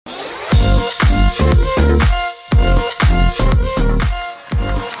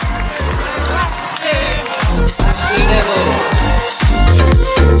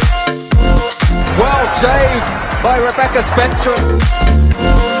by Rebecca Spencer. Maz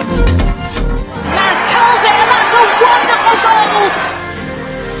curls it, and that's a wonderful goal!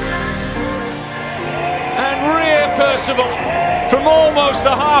 And Rhea Percival from almost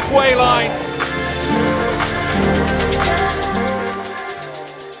the halfway line.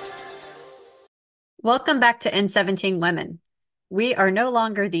 Welcome back to N17 Women. We are no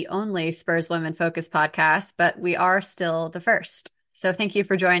longer the only Spurs Women focused podcast, but we are still the first. So thank you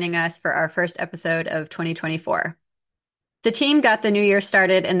for joining us for our first episode of 2024. The team got the new year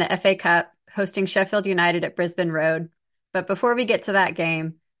started in the FA Cup, hosting Sheffield United at Brisbane Road. But before we get to that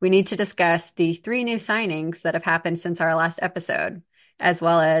game, we need to discuss the 3 new signings that have happened since our last episode, as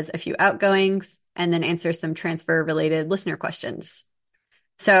well as a few outgoings, and then answer some transfer-related listener questions.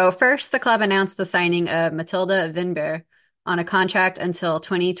 So first, the club announced the signing of Matilda Vinberg on a contract until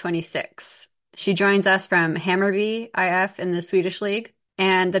 2026. She joins us from Hammarby IF in the Swedish league,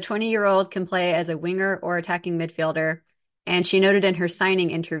 and the 20-year-old can play as a winger or attacking midfielder, and she noted in her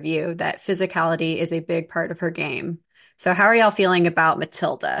signing interview that physicality is a big part of her game. So how are y'all feeling about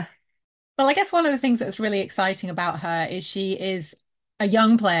Matilda? Well, I guess one of the things that's really exciting about her is she is a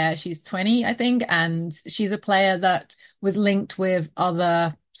young player. She's 20, I think, and she's a player that was linked with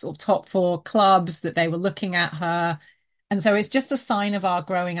other sort of top 4 clubs, that they were looking at her. And so it's just a sign of our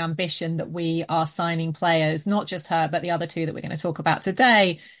growing ambition that we are signing players, not just her, but the other 2 that we're going to talk about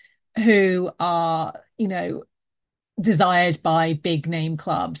today, who are, desired by big name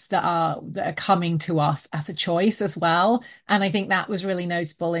clubs that are coming to us as a choice as well. And I think that was really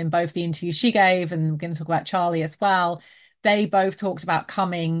notable in both the interviews she gave, and we're going to talk about Charlie as well. They both talked about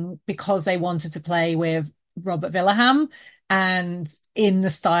coming because they wanted to play with Robert Villaham and in the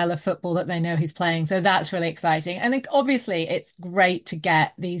style of football that they know he's playing. So that's really exciting. And obviously it's great to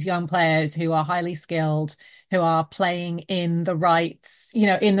get these young players who are highly skilled, who are playing in the right,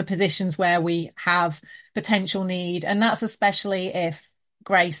 in the positions where we have potential need. And that's especially if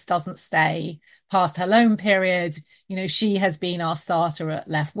Grace doesn't stay past her loan period. She has been our starter at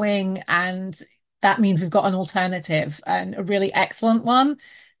left wing, and that means we've got an alternative, and a really excellent one.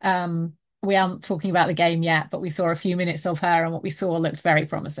 We aren't talking about the game yet, but we saw a few minutes of her, and what we saw looked very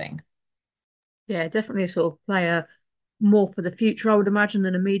promising. Yeah, definitely a sort of player more for the future, I would imagine,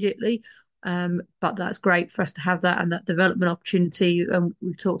 than immediately. But that's great for us to have that and that development opportunity. And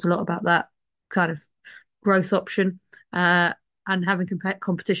we've talked a lot about that kind of growth option. And having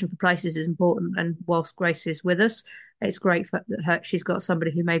competition for places is important. And whilst Grace is with us, it's great that she's got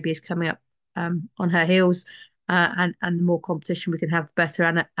somebody who maybe is coming up on her heels. And the more competition we can have, the better.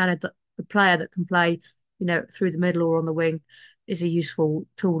 And a player that can play, through the middle or on the wing is a useful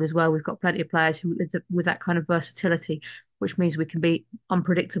tool as well. We've got plenty of players who with that kind of versatility, which means we can be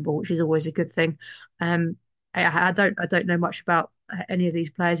unpredictable, which is always a good thing. I don't know much about any of these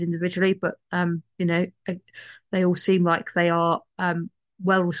players individually, but they all seem like they are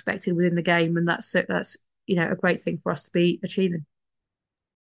well respected within the game, and that's a great thing for us to be achieving.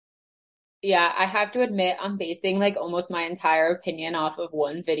 Yeah, I have to admit, I'm basing like almost my entire opinion off of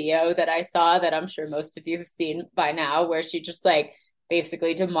one video that I saw that I'm sure most of you have seen by now, where she just like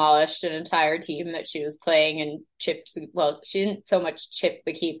basically demolished an entire team that she was playing and chipped. Well, she didn't so much chip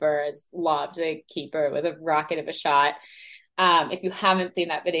the keeper as lobbed the keeper with a rocket of a shot. If you haven't seen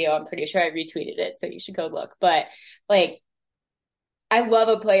that video, I'm pretty sure I retweeted it, so you should go look. But like, I love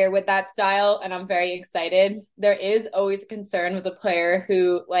a player with that style, and I'm very excited. There is always a concern with a player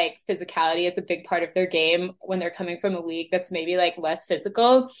who, like, physicality is a big part of their game when they're coming from a league that's maybe, like, less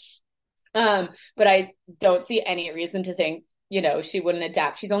physical. But I don't see any reason to think, she wouldn't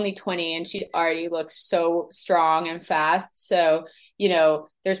adapt. She's only 20, and she already looks so strong and fast. So,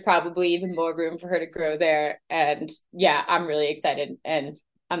 there's probably even more room for her to grow there. And, yeah, I'm really excited, and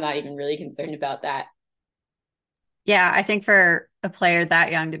I'm not even really concerned about that. Yeah, I think for a player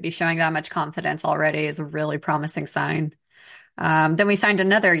that young to be showing that much confidence already is a really promising sign. Then we signed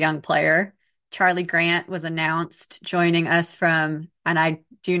another young player. Charlie Grant was announced joining us from, and I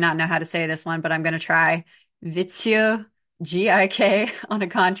do not know how to say this one, but I'm going to try, Vizio GIK on a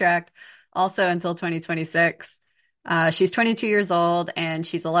contract also until 2026. She's 22 years old, and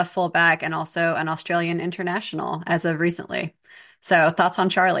she's a left fullback and also an Australian international as of recently. So thoughts on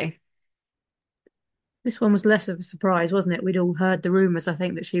Charlie? This one was less of a surprise, wasn't it? We'd all heard the rumours, I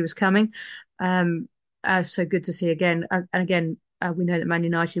think, that she was coming. So good to see again. And again, we know that Man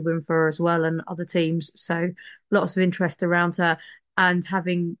United were in for her as well, and other teams. So lots of interest around her. And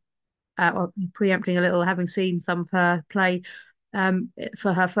preempting a little, having seen some of her play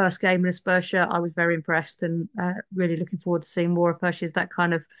for her first game in a Spurs shirt, I was very impressed, and really looking forward to seeing more of her. She's that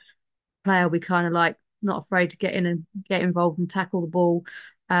kind of player we kind of like, not afraid to get in and get involved and tackle the ball.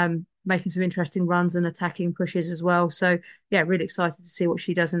 making some interesting runs and attacking pushes as well. So yeah, really excited to see what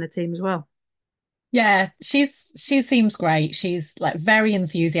she does in the team as well. Yeah, she seems great. She's like very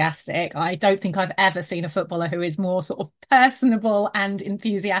enthusiastic. I don't think I've ever seen a footballer who is more sort of personable and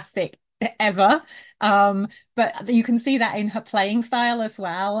enthusiastic ever. But you can see that in her playing style as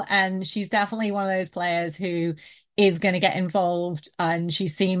well. And she's definitely one of those players who is going to get involved, and she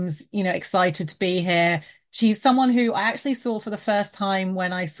seems, excited to be here. She's someone who I actually saw for the first time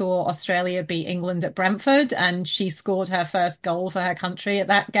when I saw Australia beat England at Brentford, and she scored her first goal for her country at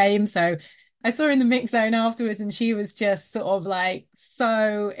that game. So I saw her in the mix zone afterwards, and she was just sort of like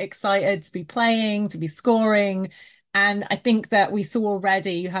so excited to be playing, to be scoring. And I think that we saw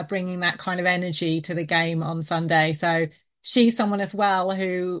already her bringing that kind of energy to the game on Sunday. So she's someone as well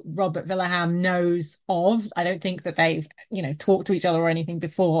who Robert Villaham knows of. I don't think that they've, talked to each other or anything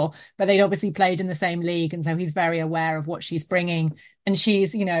before, but they'd obviously played in the same league. And so he's very aware of what she's bringing. And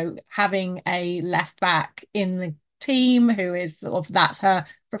she's, having a left back in the team who is sort of, that's her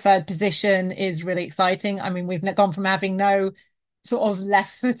preferred position, is really exciting. I mean, we've gone from having no sort of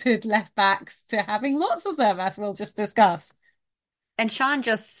left-footed left backs to having lots of them, as we'll just discuss. And Sean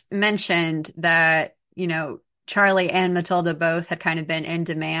just mentioned that, Charlie and Matilda both had kind of been in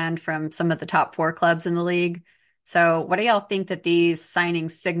demand from some of the top 4 clubs in the league. So what do y'all think that these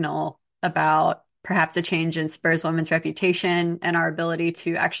signings signal about perhaps a change in Spurs women's reputation and our ability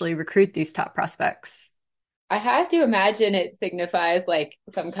to actually recruit these top prospects? I have to imagine it signifies like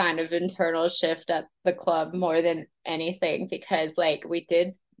some kind of internal shift at the club more than anything, because like we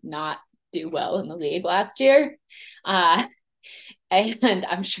did not do well in the league last year. And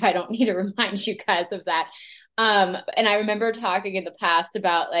I'm sure I don't need to remind you guys of that. And I remember talking in the past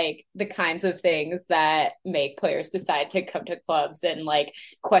about like the kinds of things that make players decide to come to clubs, and like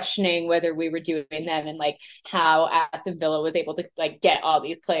questioning whether we were doing them, and like how Aston Villa was able to like get all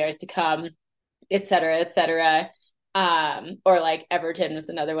these players to come, et cetera, et cetera. Or like Everton was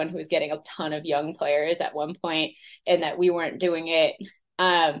another one who was getting a ton of young players at one point, and that we weren't doing it.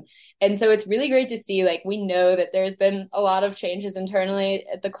 And so it's really great to see, like, we know that there's been a lot of changes internally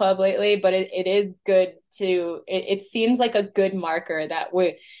at the club lately, but it is good it seems like a good marker that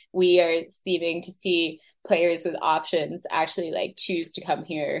we are seeming to see players with options actually like choose to come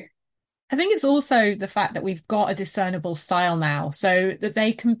here. I think it's also the fact that we've got a discernible style now, so that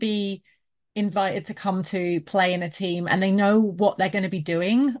they can be invited to come to play in a team and they know what they're going to be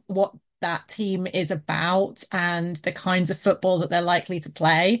doing, what that team is about, and the kinds of football that they're likely to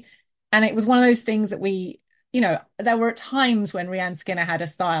play. And it was one of those things that there were times when Rianne Skinner had a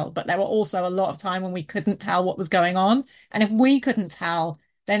style, but there were also a lot of time when we couldn't tell what was going on. And if we couldn't tell,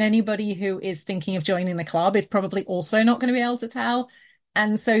 then anybody who is thinking of joining the club is probably also not going to be able to tell.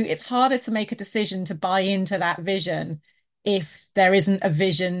 And so it's harder to make a decision to buy into that vision if there isn't a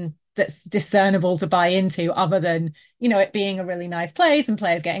vision that's discernible to buy into, other than, it being a really nice place and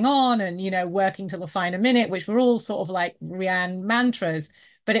players getting on and, working till the final minute, which were all sort of like Rianne mantras,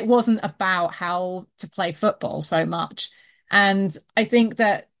 but it wasn't about how to play football so much. And I think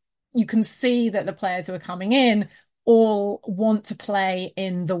that you can see that the players who are coming in all want to play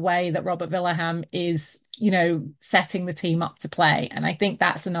in the way that Robert Villaham is, setting the team up to play. And I think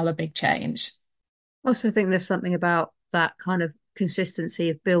that's another big change. I also think there's something about that kind of consistency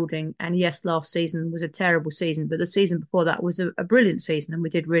of building. And yes, last season was a terrible season, but the season before that was a brilliant season and we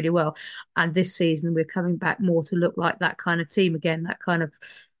did really well. And this season we're coming back more to look like that kind of team again, that kind of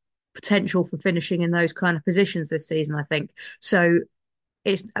potential for finishing in those kind of positions this season, I think. So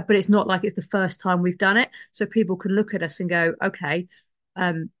it's not like it's the first time we've done it. So people can look at us and go, okay,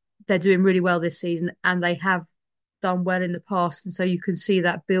 they're doing really well this season and they have done well in the past, and so you can see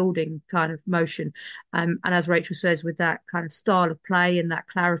that building kind of motion. And as Rachel says, with that kind of style of play and that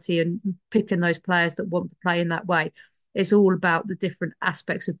clarity and picking those players that want to play in that way, it's all about the different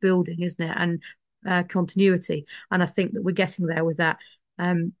aspects of building, isn't it? And continuity. And I think that we're getting there with that.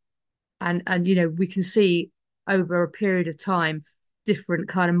 And we can see over a period of time different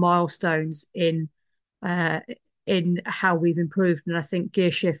kind of milestones in how we've improved, and I think gear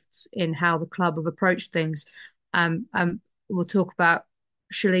shifts in how the club have approached things. We'll talk about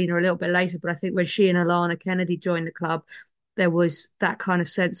Shalina a little bit later, but I think when she and Alana Kennedy joined the club, there was that kind of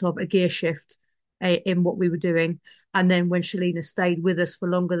sense of a gear shift in what we were doing. And then when Shalina stayed with us for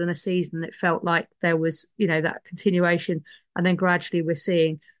longer than a season, it felt like there was, that continuation. And then gradually we're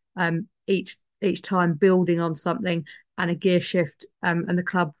seeing each time building on something and a gear shift, and the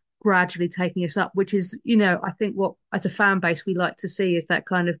club gradually taking us up, which is, I think what as a fan base we like to see is that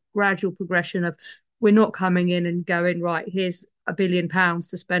kind of gradual progression of, we're not coming in and going, right, here's £1 billion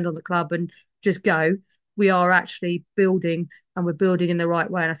to spend on the club and just go. We are actually building and we're building in the right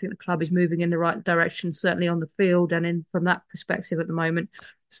way. And I think the club is moving in the right direction, certainly on the field. And from that perspective at the moment,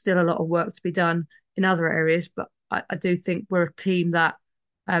 still a lot of work to be done in other areas. But I do think we're a team that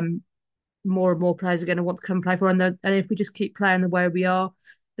more and more players are going to want to come play for. And if we just keep playing the way we are,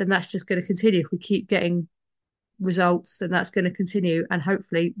 then that's just going to continue. If we keep getting results, then that's going to continue. And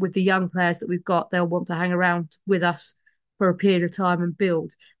hopefully, with the young players that we've got, they'll want to hang around with us for a period of time and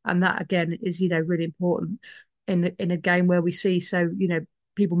build. And that again is, really important in a game where we see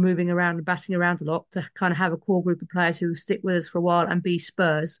people moving around and batting around a lot, to kind of have a core group of players who will stick with us for a while and be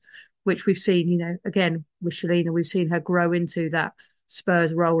Spurs, which we've seen, again with Shalina, we've seen her grow into that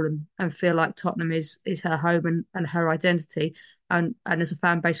Spurs role and feel like Tottenham is her home and her identity. And as a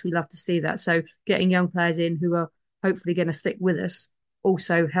fan base, we love to see that. So getting young players in who are hopefully going to stick with us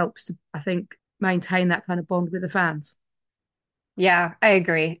also helps to, I think, maintain that kind of bond with the fans. Yeah, I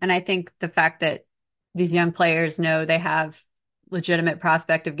agree. And I think the fact that these young players know they have legitimate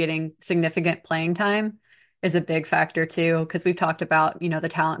prospect of getting significant playing time is a big factor too, because we've talked about, the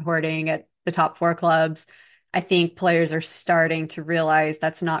talent hoarding at the top four clubs. I think players are starting to realize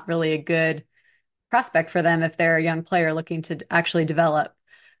that's not really a good prospect for them if they're a young player looking to actually develop.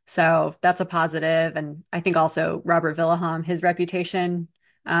 So that's a positive. And I think also Robert Villahamn, his reputation,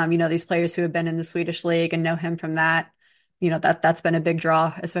 these players who have been in the Swedish league and know him from that, that's been a big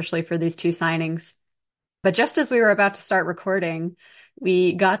draw, especially for these two signings. But just as we were about to start recording,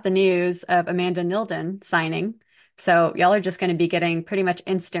 we got the news of Amanda Nilden signing. So y'all are just going to be getting pretty much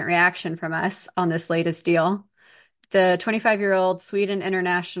instant reaction from us on this latest deal. The 25-year-old Sweden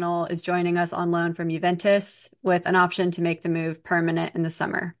international is joining us on loan from Juventus with an option to make the move permanent in the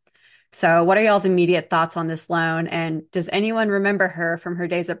summer. So what are y'all's immediate thoughts on this loan? And does anyone remember her from her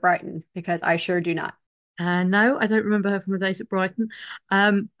days at Brighton? Because I sure do not. No, I don't remember her from her days at Brighton.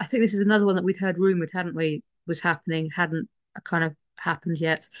 I think this is another one that we'd heard rumoured, hadn't we, was happening, hadn't kind of happened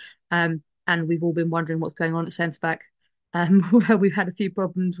yet. And we've all been wondering what's going on at centre-back. Where we've had a few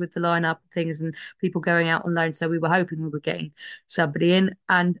problems with the lineup and things and people going out on loan. So we were hoping we were getting somebody in.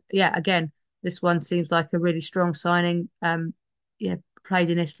 And yeah, again, this one seems like a really strong signing.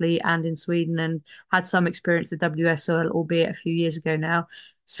 Played in Italy and in Sweden and had some experience at WSL, albeit a few years ago now.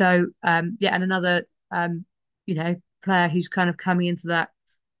 So and another player who's kind of coming into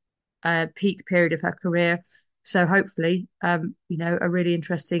that peak period of her career. So hopefully, a really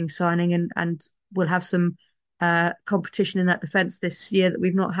interesting signing and we'll have some competition in that defence this year that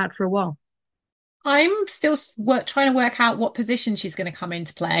we've not had for a while. I'm still trying to work out what position she's going to come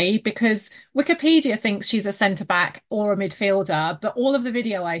into play, because Wikipedia thinks she's a centre back or a midfielder, but all of the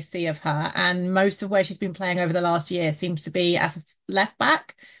video I see of her and most of where she's been playing over the last year seems to be as a left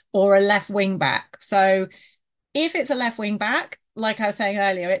back or a left wing back. So if it's a left wing back, like I was saying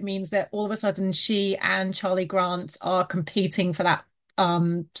earlier, it means that all of a sudden she and Charlie Grant are competing for that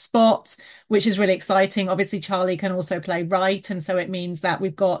spot, which is really exciting. Obviously, Charlie can also play right, and so it means that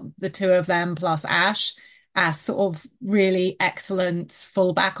we've got the two of them plus Ash as sort of really excellent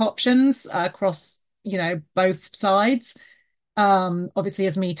fullback options across, both sides. Obviously,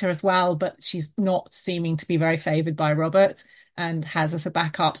 Asmita as well, but she's not seeming to be very favoured by Robert and has as a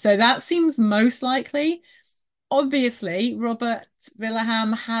backup. So that seems most likely. Obviously, Robert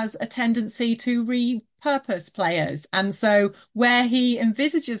Villahamn has a tendency to repurpose players. And so where he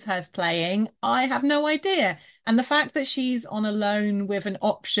envisages her playing, I have no idea. And the fact that she's on a loan with an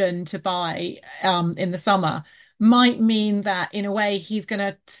option to buy in the summer might mean that, in a way, he's going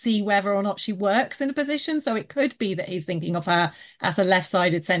to see whether or not she works in a position. So it could be that he's thinking of her as a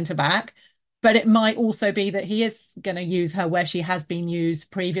left-sided centre-back. But it might also be that he is going to use her where she has been used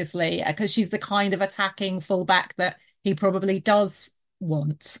previously, because she's the kind of attacking fullback that he probably does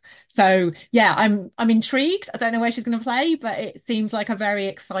want. So yeah, I'm intrigued. I don't know where she's going to play, but it seems like a very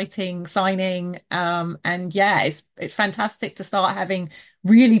exciting signing. And yeah, it's fantastic to start having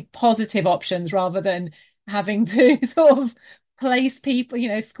really positive options rather than having to sort of place people,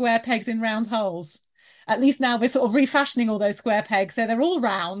 square pegs in round holes. At least now we're sort of refashioning all those square pegs so they're all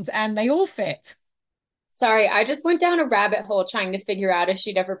round and they all fit. Sorry, I just went down a rabbit hole trying to figure out if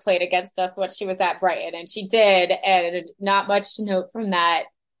she'd ever played against us when she was at Brighton, and she did, and not much to note from that,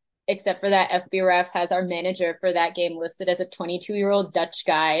 except for that FBref has our manager for that game listed as a 22-year-old Dutch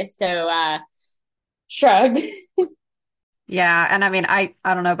guy. So, shrug. Yeah, and I mean, I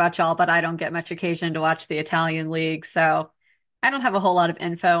don't know about y'all, but I don't get much occasion to watch the Italian league, so I don't have a whole lot of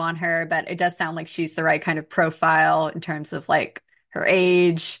info on her, but it does sound like she's the right kind of profile in terms of like her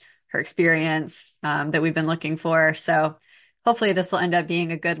age, her experience that we've been looking for. So hopefully this will end up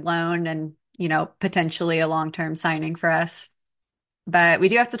being a good loan and, potentially a long-term signing for us. But we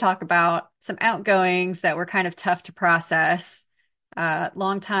do have to talk about some outgoings that were kind of tough to process.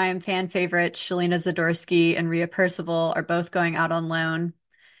 Longtime fan favorites Shelina Zadorsky and Rhea Percival are both going out on loan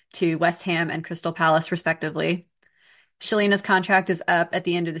to West Ham and Crystal Palace, respectively. Shelina's contract is up at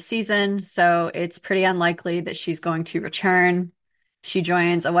the end of the season, so it's pretty unlikely that she's going to return. She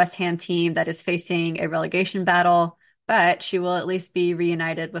joins a West Ham team that is facing a relegation battle, but she will at least be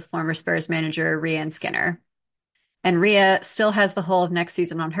reunited with former Spurs manager Rhian Skinner. And Rhea still has the whole of next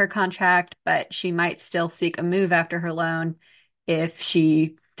season on her contract, but she might still seek a move after her loan if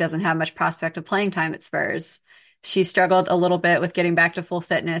she doesn't have much prospect of playing time at Spurs. She struggled a little bit with getting back to full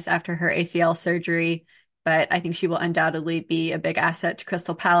fitness after her ACL surgery, but I think she will undoubtedly be a big asset to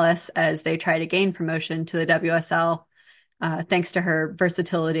Crystal Palace as they try to gain promotion to the WSL, thanks to her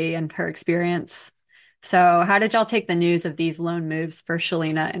versatility and her experience. So how did y'all take the news of these loan moves for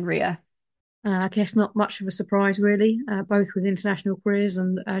Shelina and Rhea? I guess not much of a surprise, really, both with international careers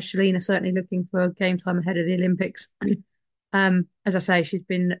and Shelina certainly looking for game time ahead of the Olympics. As I say, she's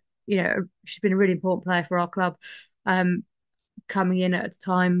been a really important player for our club, coming in at a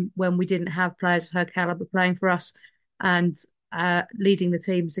time when we didn't have players of her caliber playing for us, and leading the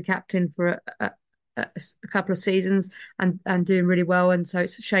team as the captain for a couple of seasons and doing really well. And so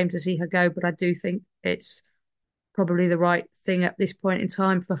it's a shame to see her go, but I do think it's probably the right thing at this point in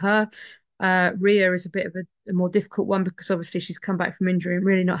time for her. Rhea is a bit of a more difficult one because obviously she's come back from injury and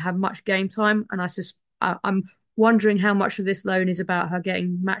really not had much game time. And I'm wondering how much of this loan is about her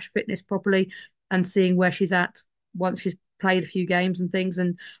getting match fitness properly and seeing where she's at once she's played a few games and things.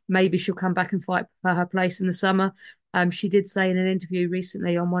 And maybe she'll come back and fight for her place in the summer. She did say in an interview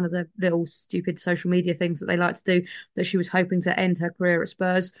recently on one of the little stupid social media things that they like to do that she was hoping to end her career at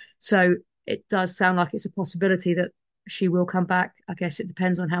Spurs. So it does sound like it's a possibility that she will come back. I guess it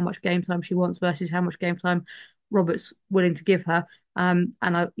depends on how much game time she wants versus how much game time Robert's willing to give her.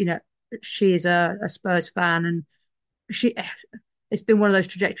 She is a Spurs fan, and it's been one of those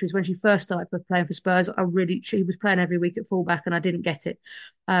trajectories. When she first started playing for Spurs, she was playing every week at fullback, and I didn't get it.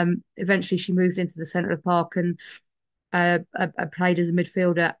 Eventually, she moved into the centre of the park and played as a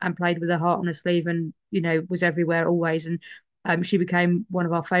midfielder and played with her heart on her sleeve, and was everywhere always. And she became one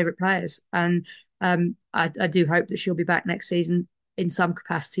of our favourite players. And I do hope that she'll be back next season in some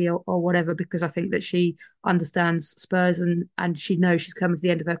capacity or whatever, because I think that she understands Spurs and she knows she's coming to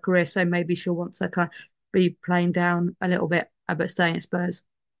the end of her career. So maybe she'll want to kind of be playing down a little bit, but staying at Spurs.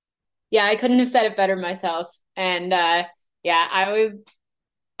 Yeah, I couldn't have said it better myself. And I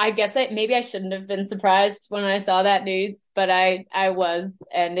guess maybe I shouldn't have been surprised when I saw that news, but I was,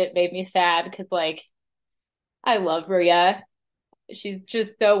 and it made me sad because I love Rhea. She's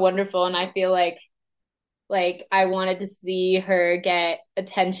just so wonderful, and I feel like I wanted to see her get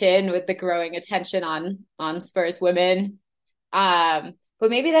attention with the growing attention on Spurs women. But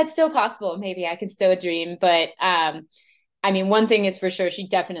maybe that's still possible. Maybe I can still dream. But I mean, one thing is for sure, she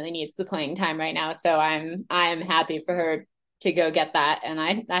definitely needs the playing time right now. So I'm happy for her to go get that, and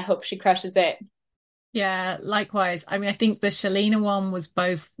I hope she crushes it. Yeah, likewise. I mean, I think the Shelina one was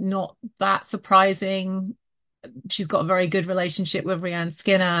both not that surprising. She's got a very good relationship with Rhian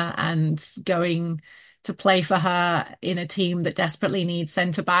Skinner, and going to play for her in a team that desperately needs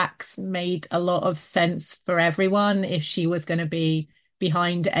centre backs made a lot of sense for everyone if she was going to be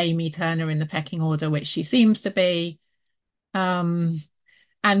behind Amy Turner in the pecking order, which she seems to be.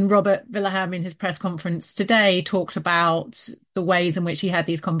 And Robert Villahamn in his press conference today talked about the ways in which he had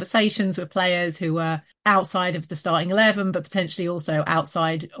these conversations with players who were outside of the starting 11, but potentially also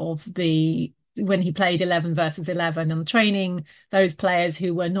outside of when he played 11 versus 11 on training, those players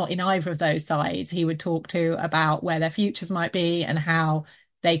who were not in either of those sides, he would talk to about where their futures might be and how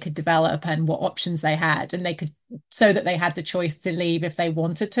they could develop and what options they had, and so that they had the choice to leave if they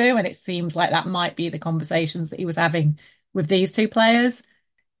wanted to. And it seems like that might be the conversations that he was having with these two players.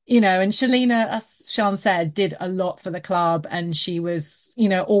 And Shelina, as Sian said, did a lot for the club, and she was,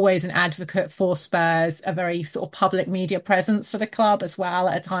 always an advocate for Spurs, a very sort of public media presence for the club as well,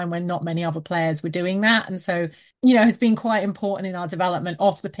 at a time when not many other players were doing that. And so, has been quite important in our development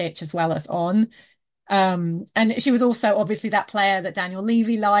off the pitch as well as on. And she was also obviously that player that Daniel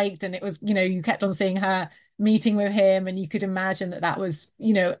Levy liked, and it was, you kept on seeing her meeting with him, and you could imagine that was,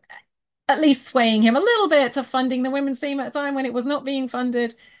 at least swaying him a little bit to funding the women's team at a time when it was not being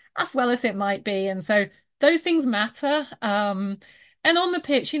funded as well as it might be. And so those things matter. And on the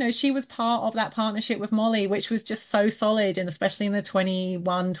pitch, she was part of that partnership with Molly, which was just so solid, and especially in the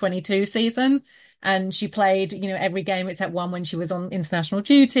 21-22 season. And she played, every game except one when she was on international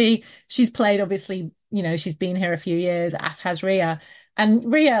duty. She's played, obviously, she's been here a few years, as has Rhea.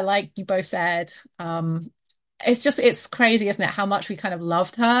 And Rhea, like you both said, it's crazy, isn't it? How much we kind of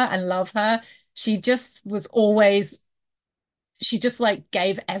loved her and love her. She just was always, she just like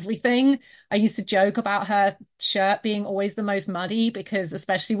gave everything. I used to joke about her shirt being always the most muddy because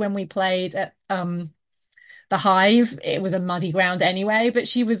especially when we played at the Hive, it was a muddy ground anyway, but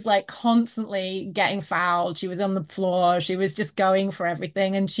she was like constantly getting fouled. She was on the floor. She was just going for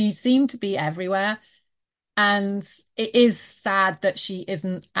everything and she seemed to be everywhere. And it is sad that she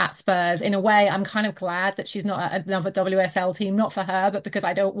isn't at Spurs. In a way, I'm kind of glad that she's not at another WSL team, not for her, but because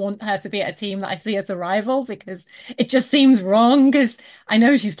I don't want her to be at a team that I see as a rival, because it just seems wrong. Because I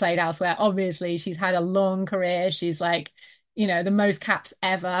know she's played elsewhere. Obviously, she's had a long career. She's like, the most caps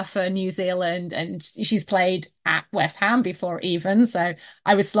ever for New Zealand, and she's played at West Ham before even. So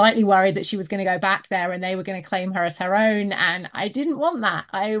I was slightly worried that she was going to go back there and they were going to claim her as her own. And I didn't want that.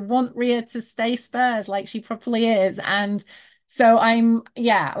 I want Rhea to stay Spurs like she properly is. And so I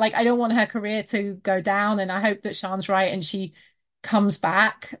don't want her career to go down. And I hope that Sian's right and she comes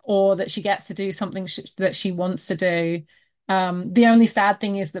back or that she gets to do something that she wants to do. The only sad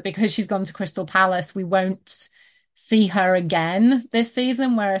thing is that because she's gone to Crystal Palace, we won't see her again this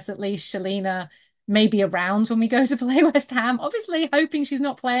season, whereas at least Shalina may be around when we go to play West Ham. Obviously, hoping she's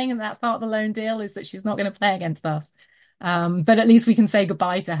not playing, and that's part of the loan deal is that she's not going to play against us. But at least we can say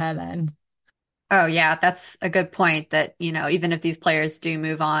goodbye to her then. Oh yeah, that's a good point that, even if these players do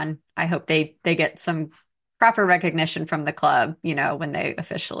move on, I hope they get some proper recognition from the club, when they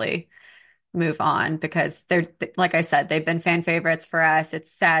officially move on, because they're, like I said, they've been fan favorites for us.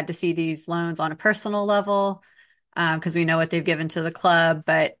 It's sad to see these loans on a personal level, because we know what they've given to the club,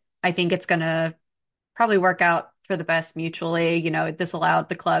 but I think it's going to probably work out for the best mutually. This allowed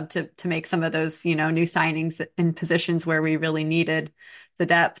the club to make some of those, new signings in positions where we really needed the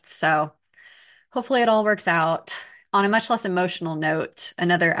depth. So hopefully it all works out. On a much less emotional note,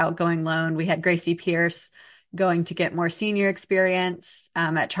 another outgoing loan, we had Gracie Pearce going to get more senior experience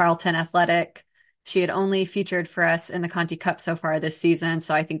at Charlton Athletic. She had only featured for us in the Conti Cup so far this season,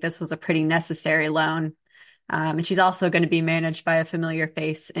 so I think this was a pretty necessary loan. And she's also going to be managed by a familiar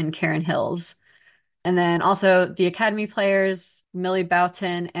face in Karen Hills. And then also the academy players, Millie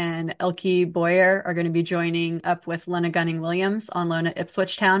Boughton and Elke Boyer, are going to be joining up with Lena Gunning-Williams on loan at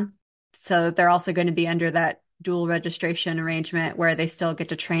Ipswich Town. So they're also going to be under that dual registration arrangement where they still get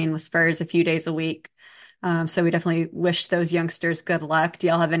to train with Spurs a few days a week. So we definitely wish those youngsters good luck. Do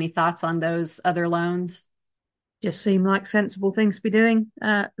y'all have any thoughts on those other loans? Just seem like sensible things to be doing.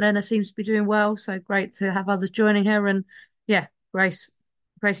 Lena seems to be doing well, so great to have others joining her. And yeah,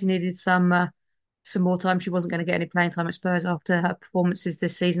 Gracie needed some more time. She wasn't going to get any playing time at Spurs after her performances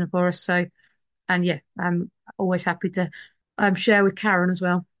this season for us. So, and yeah, I'm always happy to share with Karen as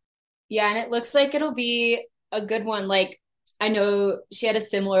well. Yeah, and it looks like it'll be a good one. Like, I know she had a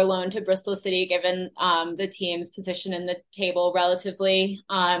similar loan to Bristol City, given the team's position in the table relatively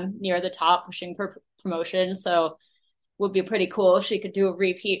near the top, pushing for promotion. So would be pretty cool if she could do a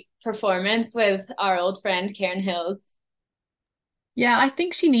repeat performance with our old friend Karen Hills. Yeah, I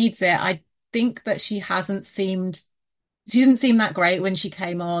think she needs it. I think that she didn't seem that great when she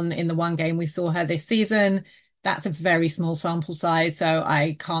came on in the one game we saw her this season. That's a very small sample size, so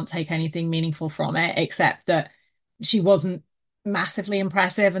I can't take anything meaningful from it, except that she wasn't massively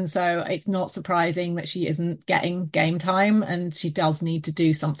impressive. And so it's not surprising that she isn't getting game time and she does need to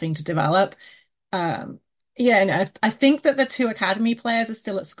do something to develop. I think that the two academy players are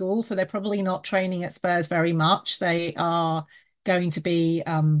still at school, so they're probably not training at Spurs very much. They are going to be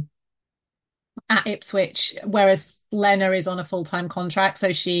at Ipswich, whereas Lena is on a full-time contract.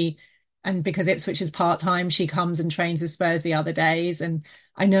 So because Ipswich is part-time, she comes and trains with Spurs the other days. And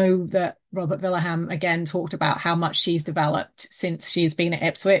I know that Robert Villaham again talked about how much she's developed since she's been at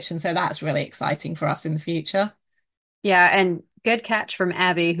Ipswich. And so that's really exciting for us in the future. Yeah, and good catch from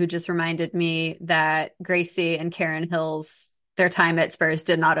Abby, who just reminded me that Gracie and Karen Hills, their time at Spurs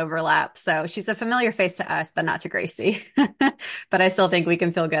did not overlap. So she's a familiar face to us, but not to Gracie. But I still think we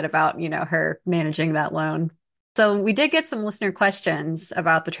can feel good about, her managing that loan. So we did get some listener questions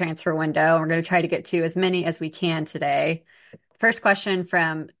about the transfer window. We're going to try to get to as many as we can today. First question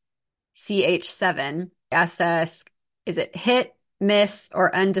from CH7 asked us, is it hit, miss,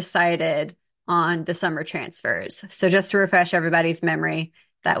 or undecided on the summer transfers? So just to refresh everybody's memory,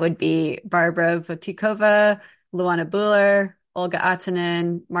 that would be Barbara Votikova, Luana Buller, Olga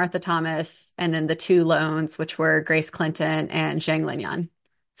Atanen, Martha Thomas, and then the two loans, which were Grace Clinton and Zhang Linyan.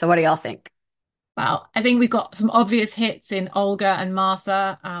 So what do y'all think? Wow, I think we've got some obvious hits in Olga and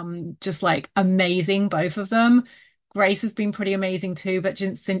Martha, just like amazing, both of them. Grace has been pretty amazing too, but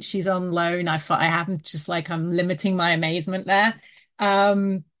since she's on loan, I'm limiting my amazement there.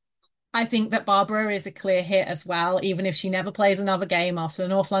 I think that Barbara is a clear hit as well. Even if she never plays another game after the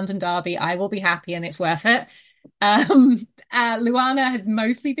North London Derby, I will be happy and it's worth it. Luana has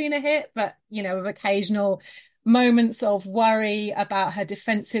mostly been a hit, but with occasional moments of worry about her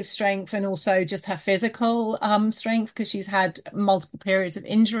defensive strength and also just her physical strength because she's had multiple periods of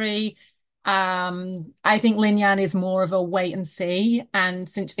injury. I think Lin Yan is more of a wait and see. And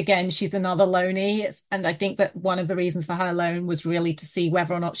since, again, she's another loanee, and I think that one of the reasons for her loan was really to see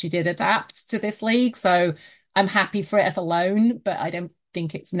whether or not she did adapt to this league. So I'm happy for it as a loan, but I don't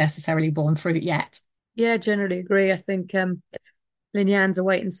think it's necessarily borne fruit yet. Yeah, generally agree. I think Lin Yan's a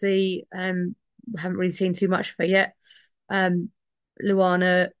wait and see. Haven't really seen too much of her yet.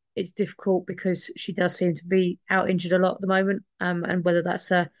 Luana, it's difficult because she does seem to be out injured a lot at the moment. And whether that's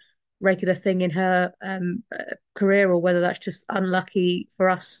a regular thing in her career or whether that's just unlucky for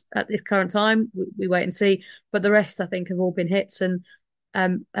us at this current time, we wait and see. But the rest, I think, have all been hits and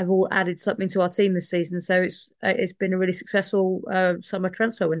have all added something to our team this season. So it's been a really successful summer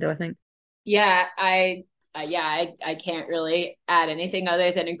transfer window, I think. Yeah, I can't really add anything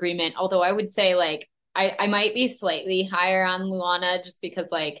other than agreement. Although I would say like I might be slightly higher on Luana just because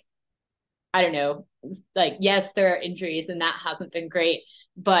like I don't know, like yes, there are injuries and that hasn't been great,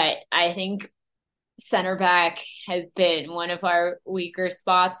 but I think center back has been one of our weaker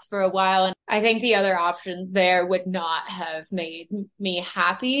spots for a while. And I think the other options there would not have made me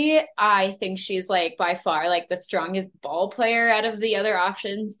happy. I think she's like by far like the strongest ball player out of the other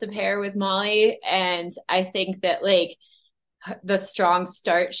options to pair with Molly. And I think that like the strong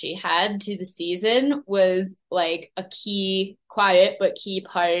start she had to the season was like a key, quiet, but key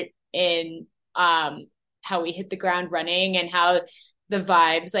part in how we hit the ground running and how the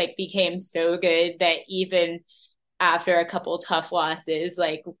vibes like became so good that even after a couple tough losses,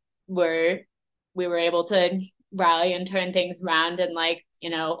 like we were able to rally and turn things around and like,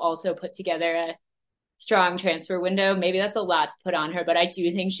 also put together a strong transfer window. Maybe that's a lot to put on her, but I do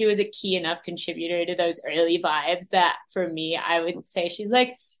think she was a key enough contributor to those early vibes that for me, I would say she's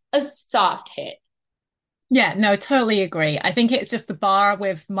like a soft hit. Yeah, no, totally agree. I think it's just the bar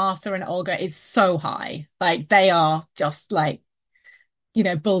with Martha and Olga is so high. Like they are just like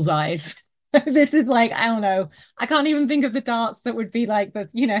bullseyes. This is like, I don't know. I can't even think of the darts that would be like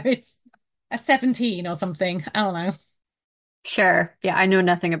it's a 17 or something. I don't know. Sure. Yeah, I know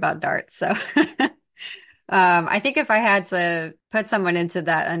nothing about darts, so I think if I had to put someone into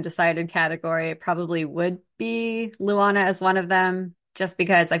that undecided category, it probably would be Luana as one of them, just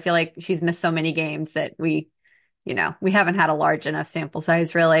because I feel like she's missed so many games that we haven't had a large enough sample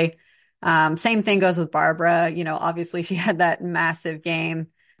size, really. Same thing goes with Barbara. Obviously she had that massive game,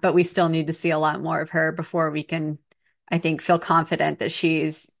 but we still need to see a lot more of her before we can, I think, feel confident that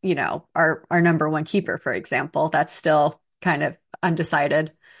she's, our number one keeper, for example. That's still kind of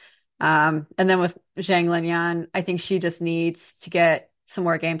undecided. And then with Zhang Linyan, I think she just needs to get some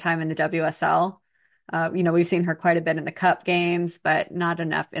more game time in the WSL. We've seen her quite a bit in the cup games, but not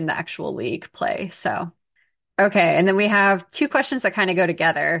enough in the actual league play. So, okay. And then we have two questions that kind of go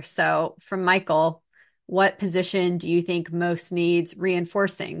together. So from Michael, what position do you think most needs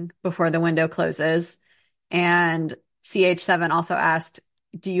reinforcing before the window closes? And CH7 also asked,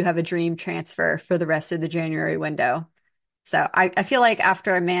 do you have a dream transfer for the rest of the January window? So I feel like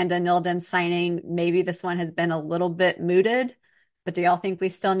after Amanda Nilden's signing, maybe this one has been a little bit mooted, but do y'all think we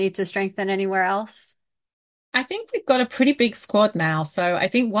still need to strengthen anywhere else? I think we've got a pretty big squad now. So I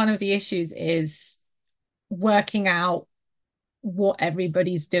think one of the issues is working out what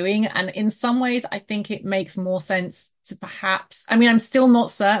everybody's doing. And in some ways, I think it makes more sense to perhaps, I'm still not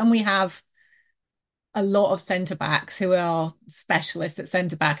certain we have a lot of centre backs who are specialists at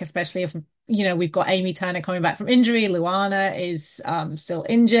centre back, especially if we've got Amy Turner coming back from injury. Luana is still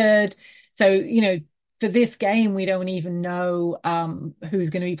injured. So, for this game, we don't even know who's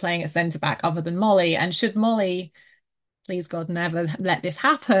going to be playing at centre back other than Molly. And should Molly, please God, never let this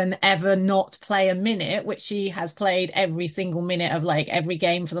happen, ever not play a minute, which she has played every single minute of like every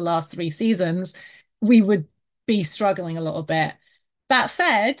game for the last 3 seasons, we would be struggling a little bit. That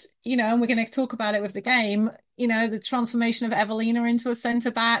said, and we're going to talk about it with the game, the transformation of Evelina into a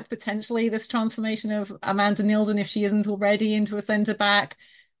centre back, potentially this transformation of Amanda Nilden, if she isn't already, into a centre back.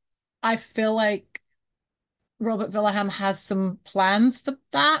 I feel like Robert Villahamn has some plans for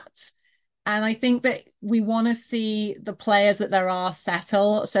that. And I think that we want to see the players that there are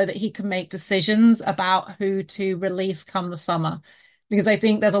settle so that he can make decisions about who to release come the summer. Because I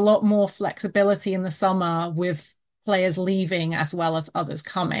think there's a lot more flexibility in the summer with players leaving as well as others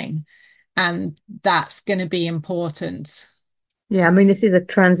coming. And that's going to be important. Yeah, this is a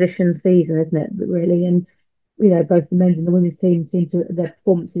transition season, isn't it? Really. And both the men's and the women's team seem to their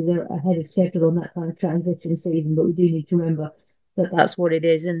performances are ahead of schedule on that kind of transition season. But we do need to remember that that's what it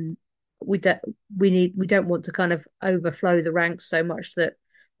is, and we don't want to kind of overflow the ranks so much that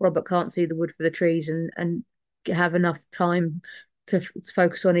Robert can't see the wood for the trees and have enough time to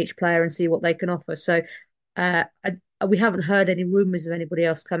focus on each player and see what they can offer. So we haven't heard any rumours of anybody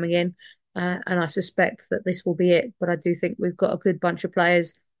else coming in, and I suspect that this will be it. But I do think we've got a good bunch of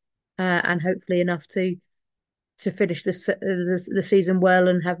players, and hopefully enough to finish the season well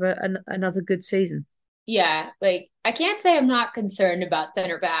and have another good season. Yeah, like I can't say I'm not concerned about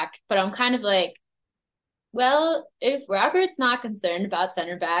center back, but I'm kind of like, well, if Robert's not concerned about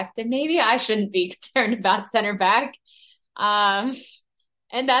center back, then maybe I shouldn't be concerned about center back. Um,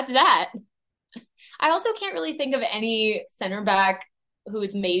 and that's that. I also can't really think of any center back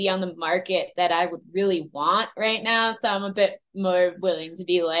who's maybe on the market that I would really want right now. So I'm a bit more willing to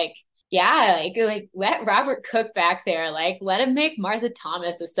be like, yeah, like let Robert Cook back there. Like let him make Martha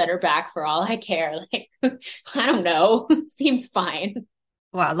Thomas a center back for all I care. Like I don't know. Seems fine.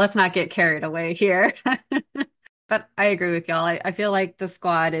 Wow, let's not get carried away here. But I agree with y'all. I feel like the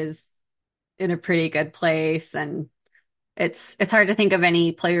squad is in a pretty good place, and it's hard to think of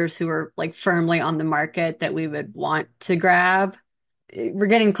any players who are like firmly on the market that we would want to grab. We're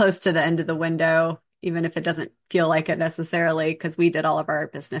getting close to the end of the window, even if it doesn't feel like it necessarily, because we did all of our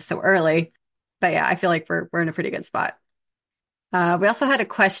business so early. But yeah, I feel like we're in a pretty good spot. We also had a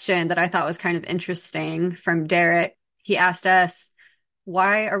question that I thought was kind of interesting from Derek. He asked us,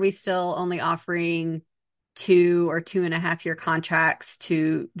 why are we still only offering 2 or 2.5 year contracts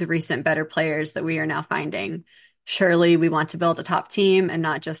to the recent better players that we are now finding? Surely we want to build a top team and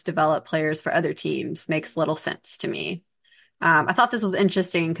not just develop players for other teams. Makes little sense to me. I thought this was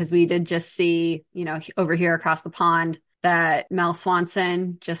interesting because we did just see, over here across the pond, that Mel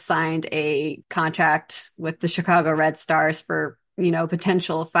Swanson just signed a contract with the Chicago Red Stars for,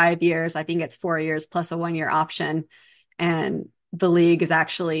 potential 5 years. I think it's 4 years plus a 1 year option. And the league has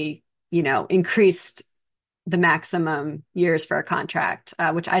actually, increased the maximum years for a contract,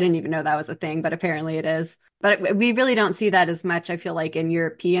 which I didn't even know that was a thing, but apparently it is. But we really don't see that as much, I feel like, in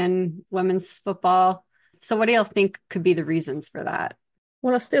European women's football. So what do y'all think could be the reasons for that?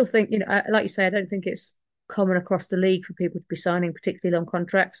 Well, I still think, like you say, I don't think it's common across the league for people to be signing particularly long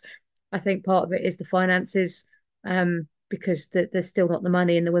contracts. I think part of it is the finances, because there's still not the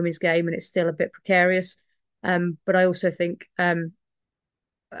money in the women's game and it's still a bit precarious. But I also think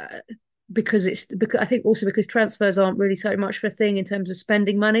because I think also because transfers aren't really so much of a thing in terms of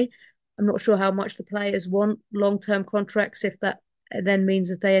spending money. I'm not sure how much the players want long-term contracts, if that then means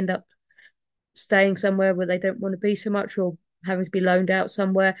that they end up staying somewhere where they don't want to be so much or having to be loaned out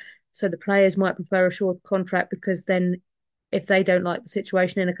somewhere. So the players might prefer a short contract because then if they don't like the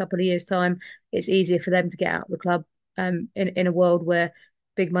situation in a couple of years' time, it's easier for them to get out of the club, in a world where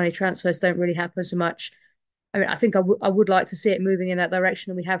big money transfers don't really happen so much. I mean, I think I would like to see it moving in that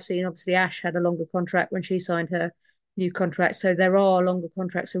direction. And we have seen, obviously, Ash had a longer contract when she signed her new contract. So there are longer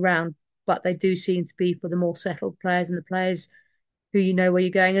contracts around, but they do seem to be for the more settled players and the players who where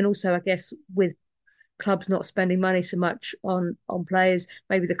you're going. And also, I guess, with clubs not spending money so much on players,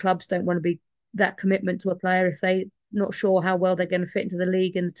 maybe the clubs don't want to be that commitment to a player if they're not sure how well they're going to fit into the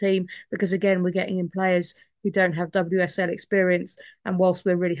league and the team. Because again, we're getting in players who don't have WSL experience, and whilst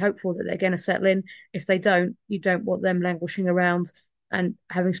we're really hopeful that they're going to settle in, if they don't, you don't want them languishing around and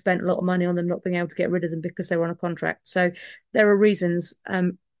having spent a lot of money on them not being able to get rid of them because they're on a contract. So there are reasons,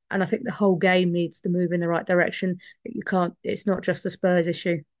 and I think the whole game needs to move in the right direction. It's not just a Spurs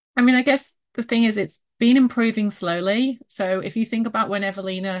issue. I mean, I guess the thing is, it's been improving slowly. So if you think about when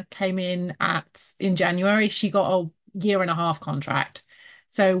Evelina came in January, she got a 1.5 year contract.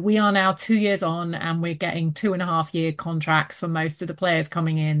 So we are now 2 years on, and we're getting 2.5 year contracts for most of the players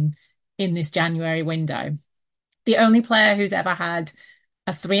coming in this January window. The only player who's ever had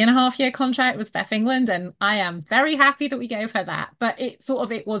a 3.5 year contract was Beth England, and I am very happy that we gave her that. But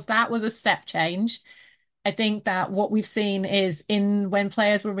that was a step change. I think that what we've seen is when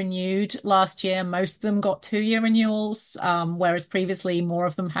players were renewed last year, most of them got 2 year renewals, whereas previously more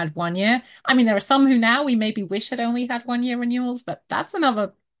of them had 1 year. I mean, there are some who now we maybe wish had only had 1 year renewals, but that's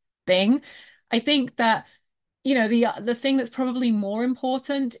another thing. I think that, the thing that's probably more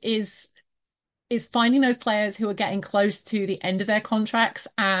important is finding those players who are getting close to the end of their contracts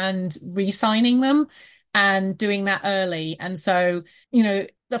and re-signing them and doing that early. And so,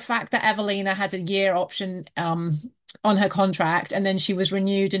 the fact that Evelina had a year option on her contract and then she was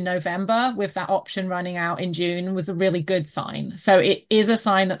renewed in November with that option running out in June was a really good sign. So it is a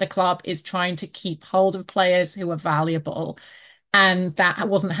sign that the club is trying to keep hold of players who are valuable. And that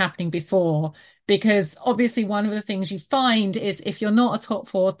wasn't happening before because obviously one of the things you find is if you're not a top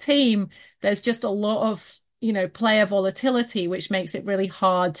four team, there's just a lot of, player volatility, which makes it really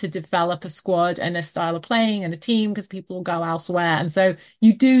hard to develop a squad and a style of playing and a team because people will go elsewhere. And so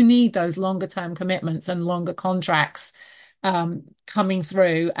you do need those longer term commitments and longer contracts coming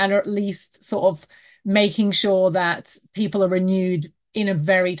through, and at least sort of making sure that people are renewed in a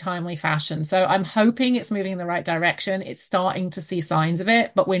very timely fashion. So I'm hoping it's moving in the right direction. It's starting to see signs of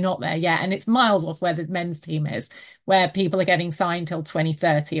it, but we're not there yet. And it's miles off where the men's team is, where people are getting signed till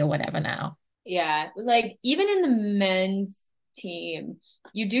 2030 or whatever now. Yeah, like even in the men's team,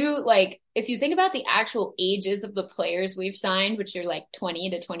 you do like if you think about the actual ages of the players we've signed, which are like 20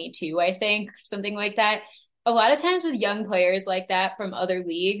 to 22, I think, something like that. A lot of times with young players like that from other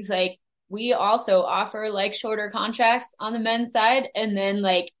leagues, like we also offer like shorter contracts on the men's side. And then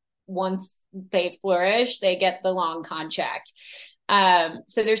like once they flourish, they get the long contract.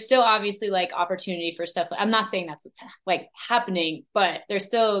 So there's still obviously like opportunity for stuff. I'm not saying that's what's like happening, but there's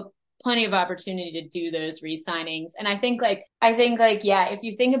still plenty of opportunity to do those re-signings. And I think yeah, if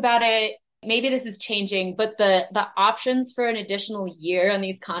you think about it, maybe this is changing, but the options for an additional year on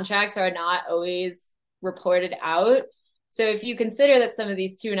these contracts are not always reported out. So if you consider that some of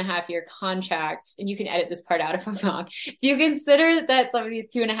these 2.5-year contracts, and you can edit this part out if I'm wrong, if you consider that some of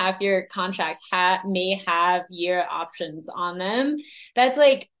these 2.5-year contracts may have year options on them, that's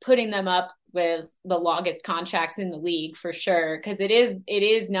like putting them up with the longest contracts in the league for sure. Because it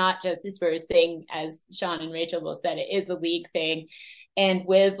is not just a Spurs thing, as Sean and Rachel both said, it is a league thing. And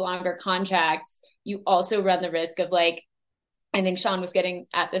with longer contracts, you also run the risk of like, I think Sean was getting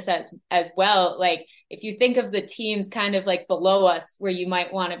at this as well. Like if you think of the teams kind of like below us where you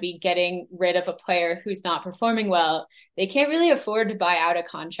might want to be getting rid of a player who's not performing well, they can't really afford to buy out a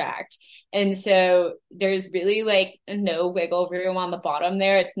contract. And so there's really like no wiggle room on the bottom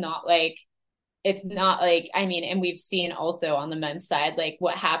there. It's not like, I mean, and we've seen also on the men's side, like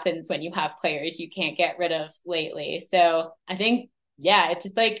what happens when you have players you can't get rid of lately. So I think, yeah, it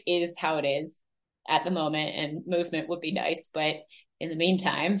just like is how it is at the moment, and movement would be nice, but in the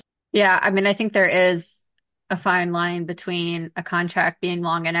meantime. Yeah, I mean, I think there is a fine line between a contract being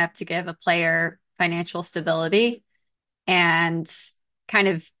long enough to give a player financial stability and kind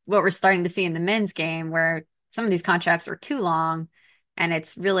of what we're starting to see in the men's game, where some of these contracts are too long, and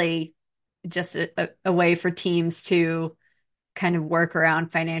it's really just a way for teams to kind of work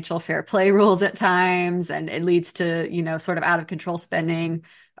around financial fair play rules at times, and it leads to, sort of out of control spending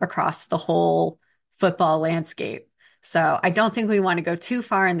across the whole football landscape. So I don't think we want to go too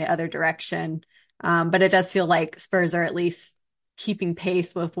far in the other direction. But it does feel like Spurs are at least keeping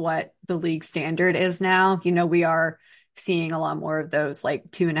pace with what the league standard is now. We are seeing a lot more of those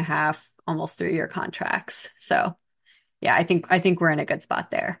like 2.5, almost 3-year contracts. So yeah, I think we're in a good spot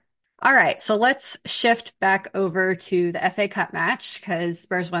there. All right, so let's shift back over to the FA Cup match, because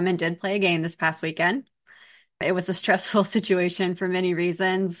Spurs women did play a game this past weekend. It was a stressful situation for many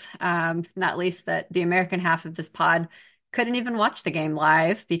reasons, not least that the American half of this pod couldn't even watch the game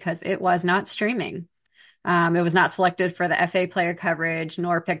live because it was not streaming. It was not selected for the FA player coverage,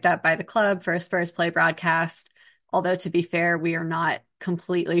 nor picked up by the club for a Spurs play broadcast. Although, to be fair, we are not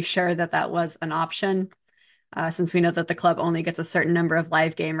completely sure that was an option. Since we know that the club only gets a certain number of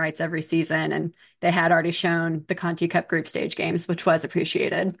live game rights every season, and they had already shown the Conti Cup group stage games, which was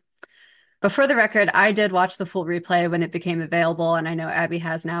appreciated. But for the record, I did watch the full replay when it became available, and I know Abby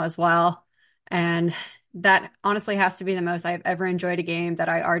has now as well. And that honestly has to be the most I've ever enjoyed a game that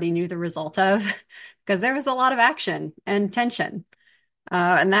I already knew the result of, because there was a lot of action and tension.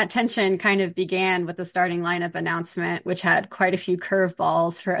 And that tension kind of began with the starting lineup announcement, which had quite a few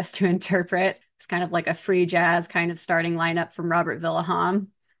curveballs for us to interpret. It's kind of like a free jazz kind of starting lineup from Robert Villaham.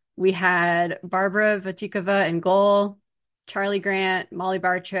 We had Barbara Vatikova in goal, Charlie Grant, Molly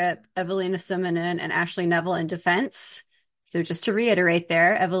Bartrip, Evelina Simonin, and Ashley Neville in defense. So just to reiterate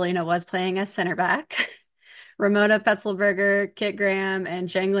there, Evelina was playing as center back. Ramona Petzelberger, Kit Graham, and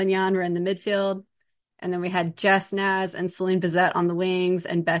Zhang Yan were in the midfield. And then we had Jess Naz and Celine Bizet on the wings,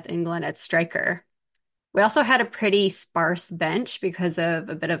 and Beth England at striker. We also had a pretty sparse bench because of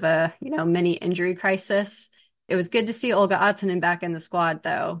a bit of a, mini injury crisis. It was good to see Olga Atonen back in the squad,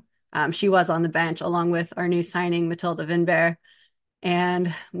 though. She was on the bench along with our new signing, Matilda Winberg.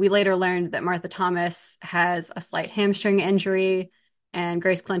 And we later learned that Martha Thomas has a slight hamstring injury, and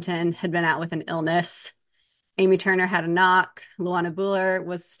Grace Clinton had been out with an illness. Amy Turner had a knock. Luana Buller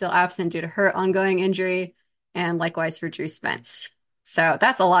was still absent due to her ongoing injury, and likewise for Drew Spence. So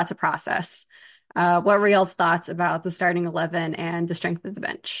that's a lot to process. What were y'all's thoughts about the starting 11 and the strength of the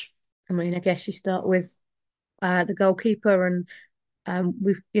bench? I mean, I guess you start with the goalkeeper, and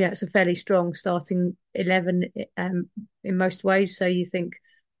We've, it's a fairly strong starting 11 in most ways. So you think,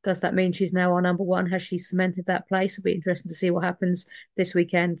 does that mean she's now our number one? Has she cemented that place? It'll be interesting to see what happens this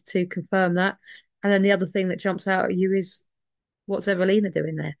weekend to confirm that. And then the other thing that jumps out at you is, what's Evelina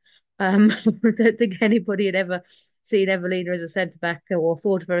doing there? I don't think anybody had ever seen Evelina as a centre back or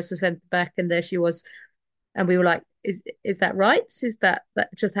thought of her as a centre back, and there she was, and we were like, is that right? Is that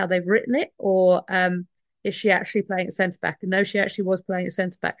just how they've written it, or is she actually playing at centre back? And no, she actually was playing at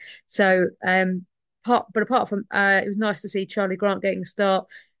centre back. So apart from it was nice to see Charlie Grant getting a start.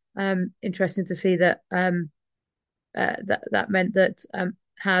 Interesting to see that that meant that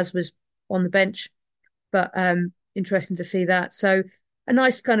Haz was on the bench, but interesting to see that. So a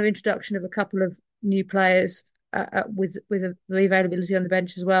nice kind of introduction of a couple of new players with the availability on the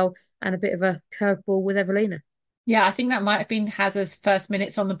bench as well, and a bit of a curveball with Evelina. Yeah, I think that might have been Hazard's first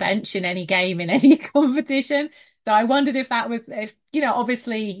minutes on the bench in any game, in any competition. So I wondered if that was, if,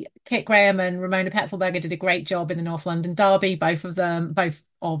 obviously Kit Graham and Ramona Petzelberger did a great job in the North London Derby, both of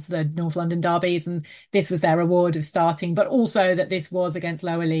the North London derbies, and this was their reward of starting, but also that this was against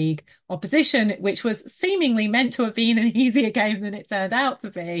lower league opposition, which was seemingly meant to have been an easier game than it turned out to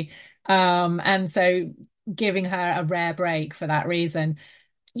be. And so giving her a rare break for that reason.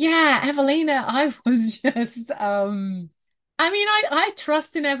 Yeah, Evelina, I was just I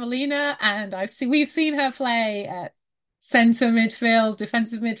trust in Evelina, and we've seen her play at centre midfield,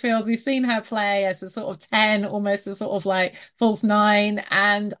 defensive midfield. We've seen her play as a sort of 10, almost a sort of like false 9.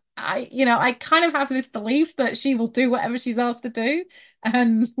 And I kind of have this belief that she will do whatever she's asked to do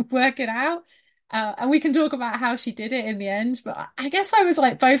and work it out. And we can talk about how she did it in the end, but I guess I was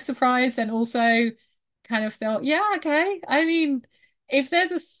like both surprised and also kind of thought, yeah, okay. I mean, if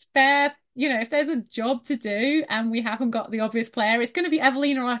there's a spare, if there's a job to do and we haven't got the obvious player, it's going to be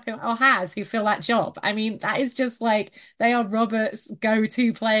Evelina or Haz who fill that job. I mean, that is just like, they are Robert's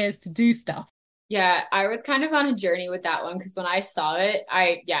go-to players to do stuff. Yeah, I was kind of on a journey with that one because when I saw it,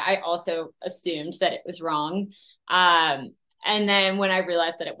 I also assumed that it was wrong. And then when I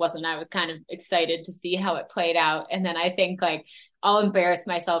realized that it wasn't, I was kind of excited to see how it played out. And then I think like, I'll embarrass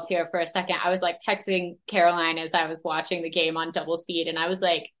myself here for a second. I was like texting Caroline as I was watching the game on double speed. And I was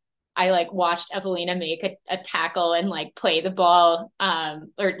like, I like watched Evelina make a tackle and like play the ball,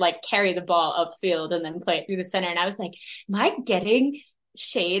 or like carry the ball upfield and then play it through the center. And I was like, am I getting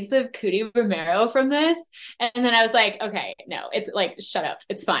shades of Cutie Romero from this? And then I was like, okay, no, it's like, shut up,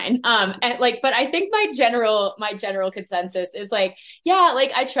 it's fine. And like, but I think my general consensus is like, yeah,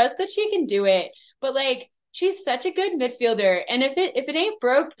 like I trust that she can do it, but like she's such a good midfielder, and if it ain't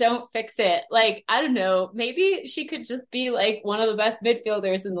broke, don't fix it. Like, I don't know, maybe she could just be like one of the best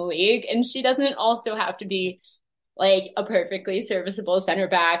midfielders in the league, and she doesn't also have to be like a perfectly serviceable center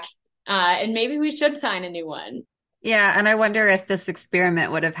back. And maybe we should sign a new one. Yeah, and I wonder if this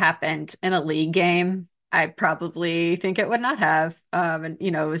experiment would have happened in a league game. I probably think it would not have. And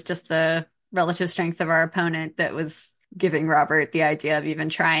it was just the relative strength of our opponent that was giving Robert the idea of even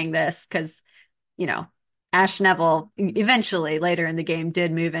trying this, because, Ash Neville eventually later in the game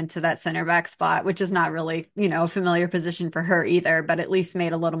did move into that center back spot, which is not really, a familiar position for her either, but at least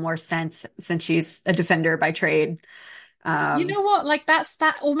made a little more sense since she's a defender by trade. You know what? Like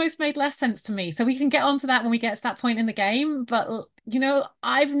that almost made less sense to me. So we can get onto that when we get to that point in the game. But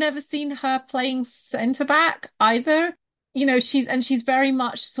I've never seen her playing centre back either. She's very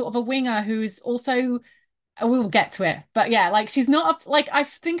much sort of a winger who's also. We'll get to it, but yeah, like she's not like, I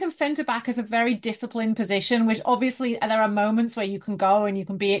think of centre back as a very disciplined position, which obviously there are moments where you can go and you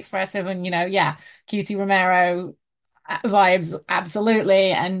can be expressive and Cutie Romero vibes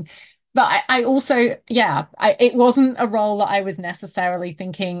absolutely, but I also, it wasn't a role that I was necessarily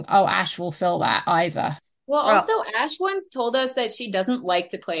thinking, oh, Ash will fill that either. Well, also Ash once told us that she doesn't like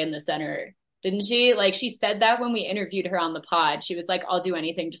to play in the center, didn't she? Like she said that when we interviewed her on the pod. She was like, I'll do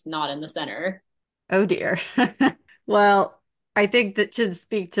anything, just not in the center. Oh dear. Well, I think that to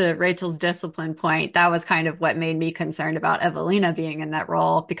speak to Rachel's discipline point, that was kind of what made me concerned about Evelina being in that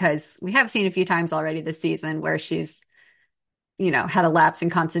role, because we have seen a few times already this season where she's, had a lapse in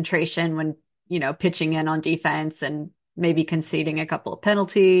concentration when, pitching in on defense and maybe conceding a couple of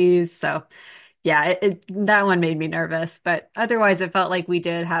penalties. So yeah, that one made me nervous, but otherwise it felt like we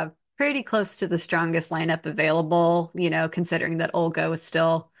did have pretty close to the strongest lineup available, considering that Olga was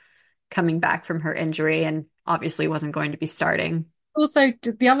still coming back from her injury and obviously wasn't going to be starting. Also,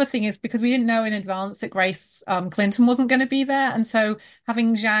 the other thing is because we didn't know in advance that Grace Clinton wasn't going to be there. And so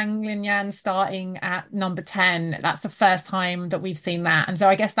having Zhang Linyan starting at number 10, that's the first time that we've seen that. And so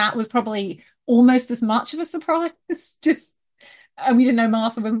I guess that was probably almost as much of a surprise. And we didn't know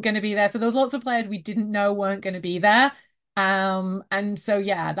Martha wasn't going to be there. So there was lots of players we didn't know weren't going to be there. And so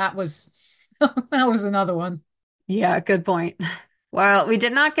yeah, that was that was another one. Yeah, good point. Well, we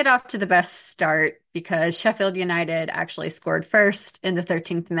did not get off to the best start because Sheffield United actually scored first in the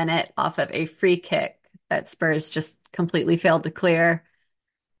 13th minute off of a free kick that Spurs just completely failed to clear.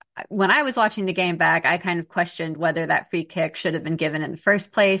 When I was watching the game back, I kind of questioned whether that free kick should have been given in the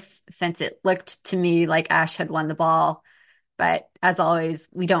first place, since it looked to me like Ash had won the ball. But as always,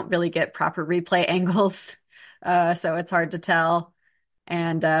 we don't really get proper replay angles, so it's hard to tell.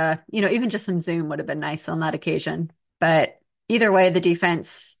 And, even just some zoom would have been nice on that occasion. But either way, the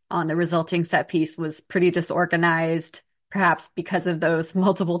defense on the resulting set piece was pretty disorganized, perhaps because of those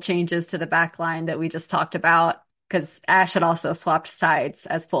multiple changes to the back line that we just talked about. Because Ash had also swapped sides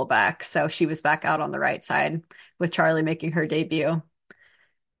as fullback, so she was back out on the right side with Charlie making her debut.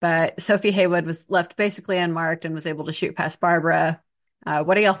 But Sophie Haywood was left basically unmarked and was able to shoot past Barbara.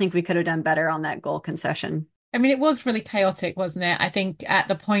 What do y'all think we could have done better on that goal concession? I mean, it was really chaotic, wasn't it? I think at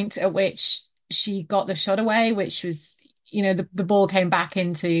the point at which she got the shot away, which was, the ball came back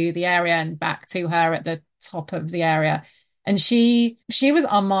into the area and back to her at the top of the area. And she was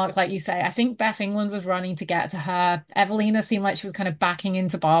unmarked, like you say. I think Beth England was running to get to her. Evelina seemed like she was kind of backing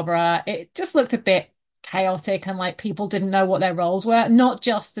into Barbara. It just looked a bit chaotic and like people didn't know what their roles were. Not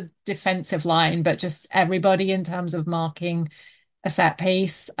just the defensive line, but just everybody in terms of marking a set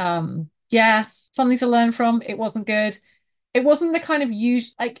piece. Yeah, something to learn from. It wasn't good. It wasn't the kind of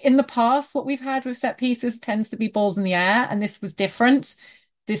usual, like in the past, what we've had with set pieces tends to be balls in the air, and this was different.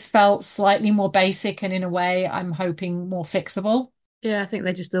 This felt slightly more basic and in a way I'm hoping more fixable. Yeah, I think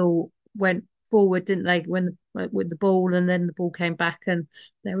they just all went forward, didn't they, when with the ball, and then the ball came back and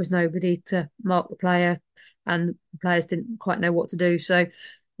there was nobody to mark the player and the players didn't quite know what to do. So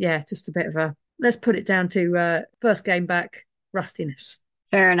yeah, just a bit of let's put it down to first game back rustiness.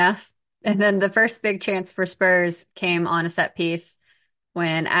 Fair enough. And then the first big chance for Spurs came on a set piece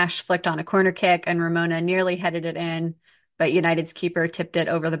when Ash flicked on a corner kick and Ramona nearly headed it in, but United's keeper tipped it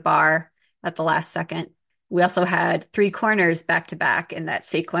over the bar at the last second. We also had 3 corners back to back in that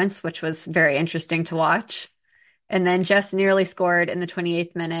sequence, which was very interesting to watch. And then Jess nearly scored in the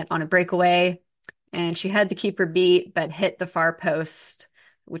 28th minute on a breakaway, and she had the keeper beat, but hit the far post,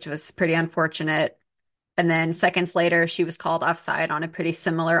 which was pretty unfortunate. And then seconds later, she was called offside on a pretty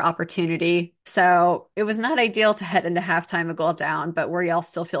similar opportunity. So it was not ideal to head into halftime a goal down, but were y'all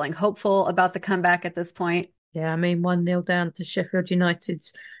still feeling hopeful about the comeback at this point? Yeah, I mean, 1-0 down to Sheffield United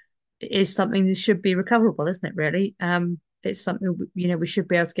is something that should be recoverable, isn't it, really? It's something, we should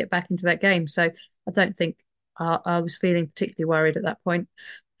be able to get back into that game. So I don't think I was feeling particularly worried at that point.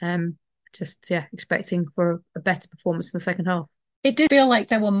 Expecting for a better performance in the second half. It did feel like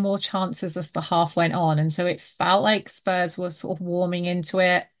there were more chances as the half went on. And so it felt like Spurs were sort of warming into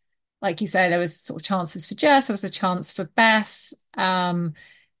it. Like you say, there was sort of chances for Jess, there was a chance for Beth.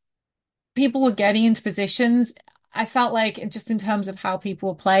 People were getting into positions. I felt like just in terms of how people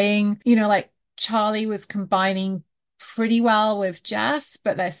were playing, like Charlie was combining pretty well with Jess,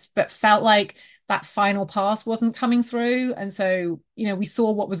 but felt like that final pass wasn't coming through. And so, we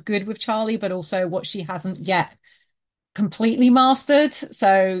saw what was good with Charlie, but also what she hasn't yet completely mastered.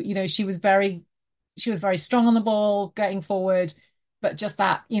 So, she was very strong on the ball, getting forward, but just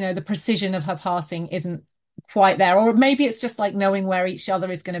that, the precision of her passing isn't quite there. Or maybe it's just like knowing where each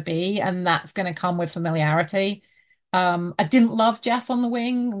other is going to be, and that's going to come with familiarity. I didn't love Jess on the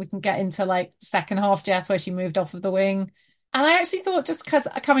wing. We can get into like second half Jess where she moved off of the wing. And I actually thought, just because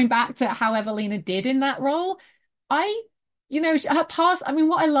coming back to how Evelina did in that role, her pass, I mean,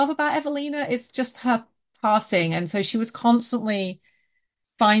 what I love about Evelina is just her passing. And so she was constantly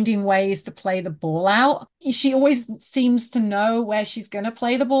finding ways to play the ball out. She always seems to know where she's going to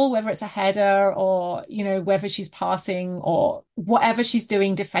play the ball, whether it's a header or, whether she's passing or whatever she's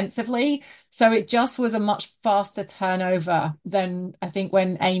doing defensively. So it just was a much faster turnover than I think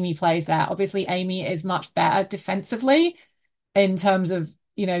when Amy plays there. Obviously, Amy is much better defensively in terms of,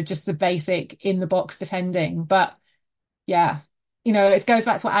 just the basic in the box defending. But yeah, it goes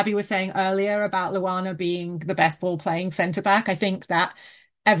back to what Abby was saying earlier about Luana being the best ball playing centre back. I think that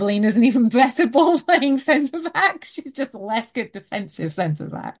Evelina is an even better ball playing centre back. She's just a less good defensive centre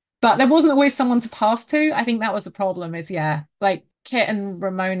back. But there wasn't always someone to pass to. I think that was the problem is, like Kit and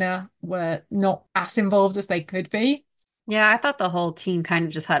Ramona were not as involved as they could be. Yeah, I thought the whole team kind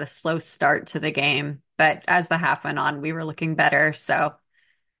of just had a slow start to the game. But as the half went on, we were looking better. So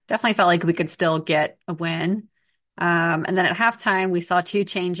definitely felt like we could still get a win. And then at halftime, we saw 2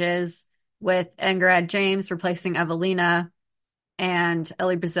 changes with Engrad James replacing Evelina and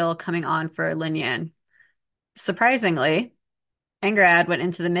Ellie Brazil coming on for Linyan. Surprisingly, Engrad went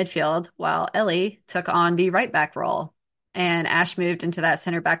into the midfield while Ellie took on the right back role. and Ash moved into that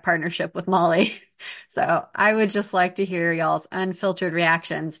center back partnership with Molly. So I would just like to hear y'all's unfiltered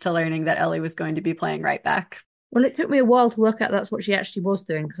reactions to learning that Ellie was going to be playing right back. Well, it took me a while to work out that's what she actually was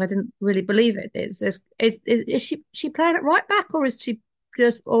doing because I didn't really believe it. Is she playing at right back, or is she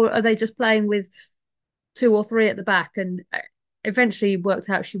just, or are they just playing with two or three at the back? And eventually worked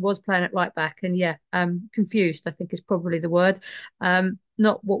out she was playing at right back. And yeah, confused, I think is probably the word.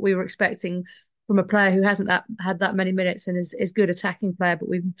 Not what we were expecting from a player who hasn't had that many minutes and is good attacking player, but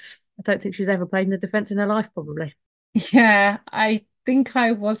I don't think she's ever played in the defence in her life, probably. Yeah, I think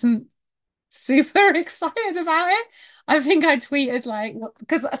I wasn't super excited about it. I think I tweeted like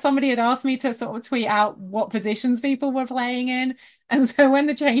because somebody had asked me to sort of tweet out what positions people were playing in. And so when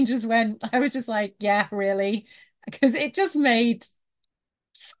the changes went, I was just like, yeah, really? Because it just made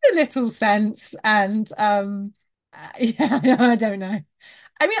so little sense. And yeah, I don't know.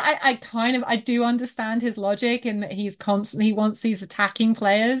 I mean, I kind of I do understand his logic in that he wants these attacking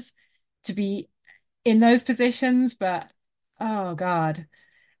players to be in those positions, but oh God.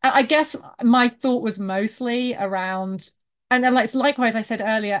 I guess my thought was mostly around, and then like likewise, I said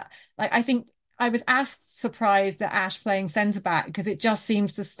earlier, like I think I was asked surprised at Ash playing centre back because it just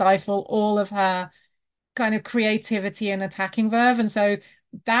seems to stifle all of her kind of creativity and attacking verve. And so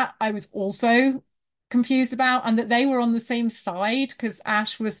that I was also confused about, and that they were on the same side because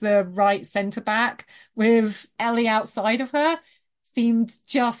Ash was the right centre back with Ellie outside of her seemed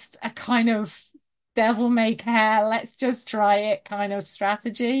just a kind of devil may care, let's just try it kind of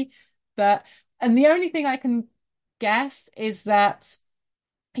strategy. But and the only thing I can guess is that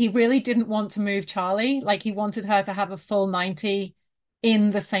he really didn't want to move Charlie. Like he wanted her to have a full 90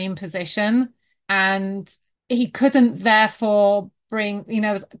 in the same position. And he couldn't therefore bring,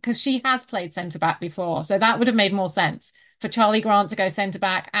 because she has played centre back before. So that would have made more sense for Charlie Grant to go centre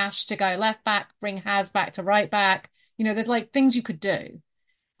back, Ash to go left back, bring Haz back to right back. There's like things you could do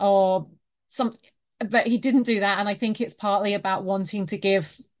or some, but he didn't do that. And I think it's partly about wanting to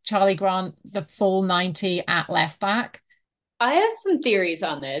give Charlie Grant the full 90 at left back. I have some theories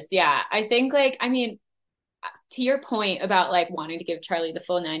on this. Yeah. I think to your point about like wanting to give Charlie the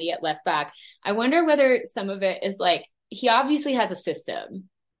full 90 at left back, I wonder whether some of it is like he obviously has a system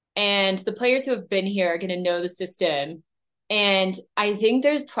and the players who have been here are going to know the system. And I think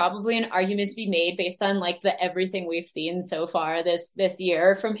there's probably an argument to be made based on like the everything we've seen so far this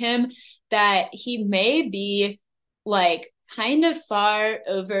year from him that he may be like kind of far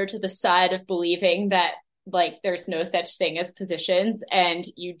over to the side of believing that like there's no such thing as positions and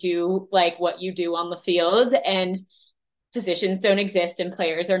you do like what you do on the field and positions don't exist and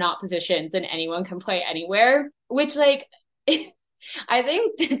players are not positions and anyone can play anywhere, which like I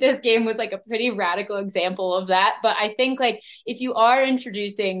think this game was like a pretty radical example of that. But I think like if you are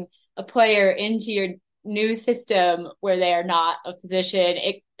introducing a player into your new system where they are not a position,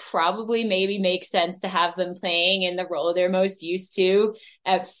 it probably maybe makes sense to have them playing in the role they're most used to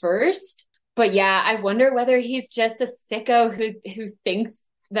at first. But yeah, I wonder whether he's just a sicko who thinks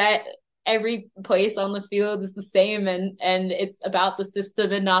that every place on the field is the same and it's about the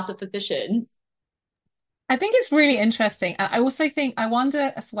system and not the positions. I think it's really interesting. I also think I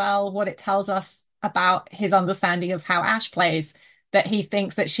wonder as well what it tells us about his understanding of how Ash plays, that he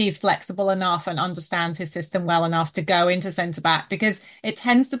thinks that she's flexible enough and understands his system well enough to go into centre back, because it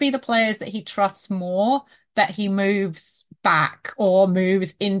tends to be the players that he trusts more that he moves back or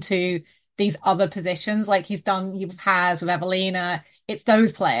moves into these other positions like he has with Evelina. It's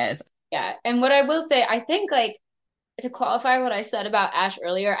those players. Yeah. And what I will say, I think like to qualify what I said about Ash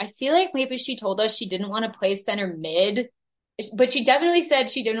earlier, I feel like maybe she told us she didn't want to play center mid, but she definitely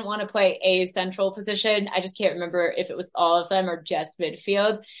said she didn't want to play a central position. I just can't remember if it was all of them or just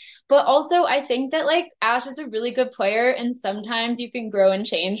midfield. But also I think that like Ash is a really good player and sometimes you can grow and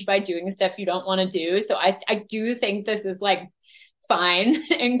change by doing stuff you don't want to do. So I do think this is like fine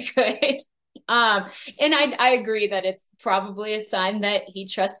and good. And I agree that it's probably a sign that he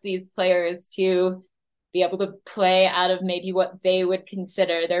trusts these players to be able to play out of maybe what they would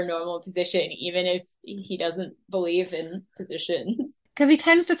consider their normal position, even if he doesn't believe in positions. Because he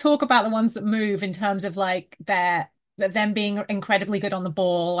tends to talk about the ones that move in terms of like them being incredibly good on the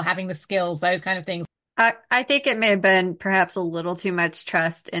ball, having the skills, those kind of things. I think it may have been perhaps a little too much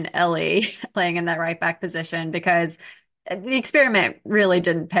trust in Ellie playing in that right back position, because the experiment really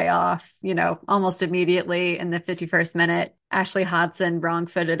didn't pay off, almost immediately in the 51st minute. Ashley Hodson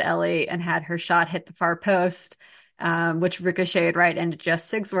wrong-footed Ellie and had her shot hit the far post, which ricocheted right into Jess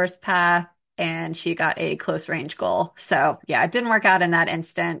Sigsworth's path, and she got a close-range goal. So, yeah, it didn't work out in that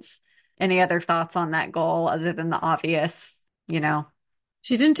instance. Any other thoughts on that goal other than the obvious,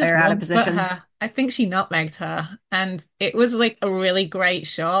 She didn't just They're out of wrong foot position. her. I think she nutmegged her. And it was like a really great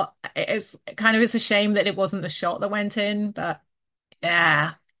shot. It's a shame that it wasn't the shot that went in, but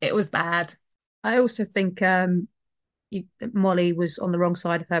yeah, it was bad. I also think Molly was on the wrong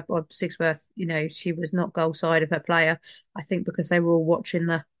side of her, or Sigsworth, she was not goal side of her player. I think because they were all watching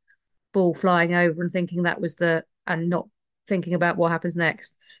the ball flying over and thinking that was and not thinking about what happens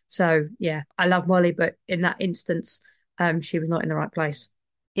next. So yeah, I love Molly, but in that instance, she was not in the right place.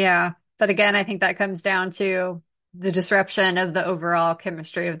 Yeah. But again, I think that comes down to the disruption of the overall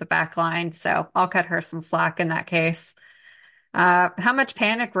chemistry of the back line. So I'll cut her some slack in that case. How much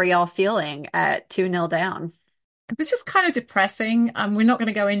panic were y'all feeling at 2-0 down? It was just kind of depressing. We're not going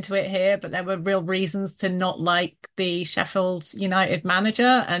to go into it here, but there were real reasons to not like the Sheffield United manager,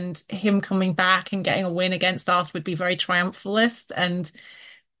 and him coming back and getting a win against us would be very triumphalist. And,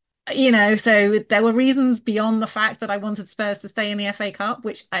 so there were reasons beyond the fact that I wanted Spurs to stay in the FA Cup,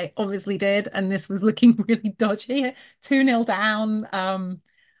 which I obviously did. And this was looking really dodgy. 2-0 down. I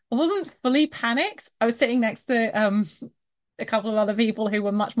wasn't fully panicked. I was sitting next to a couple of other people who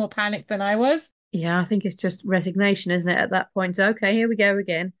were much more panicked than I was. Yeah, I think it's just resignation, isn't it? At that point, okay, here we go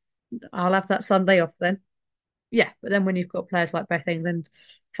again. I'll have that Sunday off then. Yeah, but then when you've got players like Beth England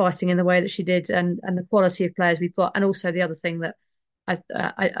fighting in the way that she did, and the quality of players we've got, and also the other thing that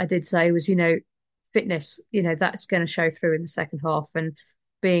I did say was, fitness, that's going to show through in the second half, and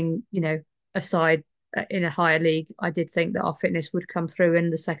being, a side in a higher league, I did think that our fitness would come through in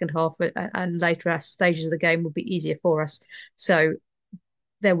the second half, and later stages of the game would be easier for us. So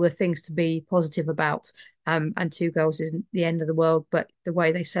there were things to be positive about. And 2 goals isn't the end of the world, but the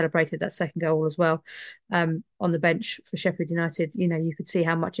way they celebrated that second goal as well, on the bench for Sheffield United, you could see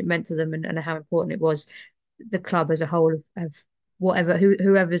how much it meant to them, and how important it was. The club as a whole of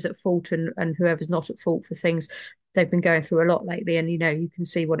whoever's at fault, and whoever's not at fault for things they've been going through a lot lately, and you can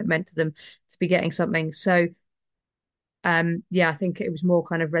see what it meant to them to be getting something. So yeah, I think it was more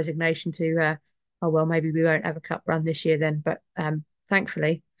kind of resignation to oh well, maybe we won't have a cup run this year then, but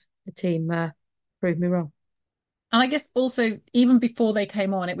thankfully the team proved me wrong. And I guess also, even before they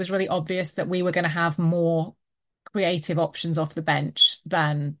came on, it was really obvious that we were going to have more creative options off the bench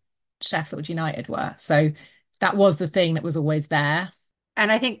than Sheffield United were. So that was the thing that was always there.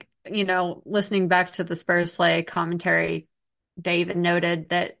 And I think, listening back to the Spurs play commentary, they even noted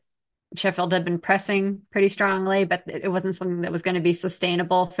that Sheffield had been pressing pretty strongly, but it wasn't something that was going to be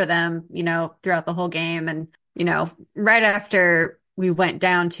sustainable for them, throughout the whole game. And, right after we went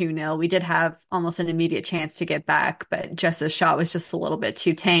down 2-0, we did have almost an immediate chance to get back, but Jess's shot was just a little bit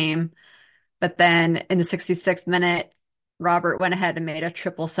too tame. But then in the 66th minute, Robert went ahead and made a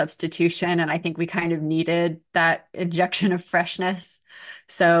triple substitution, and I think we kind of needed that injection of freshness.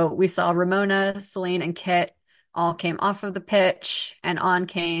 So we saw Ramona, Celine, and Kit all came off of the pitch, and on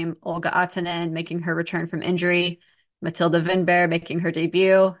came Olga Atanen making her return from injury, Matilda Vinberg making her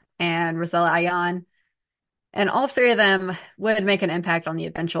debut, and Rosella Ayan. And all three of them would make an impact on the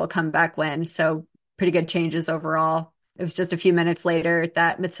eventual comeback win. So pretty good changes overall. It was just a few minutes later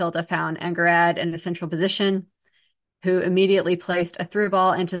that Matilda found Angarad in a central position, who immediately placed a through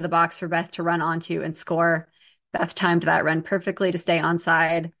ball into the box for Beth to run onto and score. Beth timed that run perfectly to stay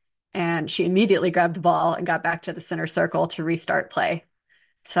onside, and she immediately grabbed the ball and got back to the center circle to restart play.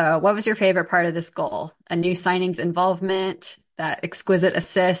 So what was your favorite part of this goal? A new signing's involvement, that exquisite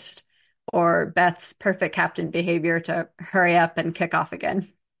assist, or Beth's perfect captain behavior to hurry up and kick off again?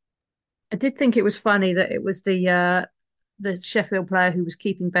 I did think it was funny that it was the Sheffield player who was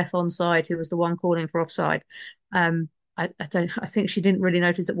keeping Beth onside who was the one calling for offside. I think she didn't really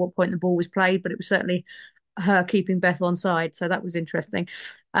notice at what point the ball was played, but it was certainly her keeping Beth onside, so that was interesting.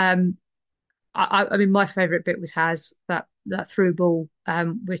 I mean, my favourite bit was that through ball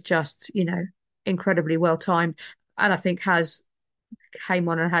was just incredibly well timed, and I think Has came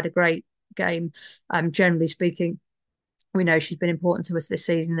on and had a great game. Generally speaking, we know she's been important to us this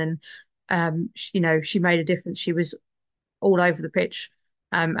season, and she made a difference. She was all over the pitch,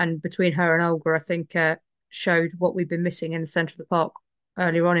 and between her and Olga, I think showed what we've been missing in the centre of the park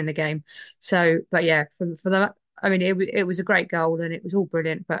earlier on in the game. So, but yeah, for that, I mean, it was a great goal and it was all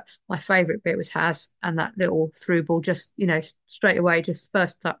brilliant. But my favourite bit was Has and that little through ball, just straight away, just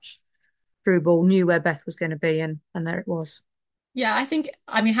first touch through ball, knew where Beth was going to be, and there it was. Yeah,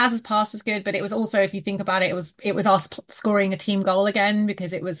 I mean, Hazard's pass was good, but it was also, if you think about it, it was us scoring a team goal again,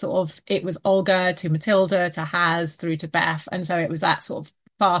 because it was Olga to Matilda to Haz through to Beth, and so it was that sort of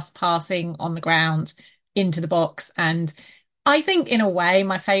fast passing on the ground into the box. And I think in a way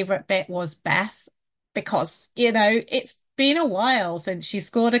my favorite bit was Beth, because it's been a while since she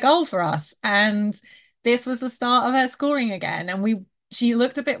scored a goal for us, and this was the start of her scoring again, and she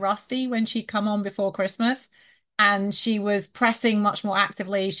looked a bit rusty when she'd come on before Christmas, and she was pressing much more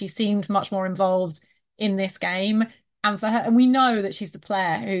actively. She seemed much more involved in this game. And for her, and we know that she's a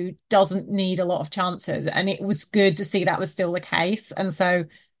player who doesn't need a lot of chances. And it was good to see that was still the case. And so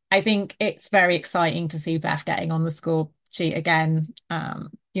I think it's very exciting to see Beth getting on the score sheet again.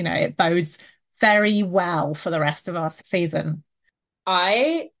 It bodes very well for the rest of our season.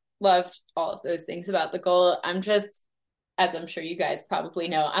 I loved all of those things about the goal. As I'm sure you guys probably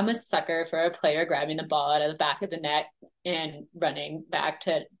know, I'm a sucker for a player grabbing the ball out of the back of the net and running back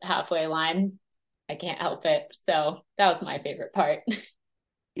to halfway line. I can't help it. So that was my favorite part.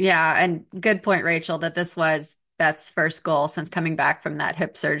 Yeah, and good point, Rachel, that this was Beth's first goal since coming back from that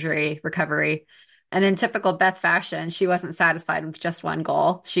hip surgery recovery. And in typical Beth fashion, she wasn't satisfied with just one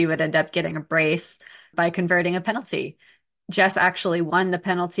goal. She would end up getting a brace by converting a penalty. Jess actually won the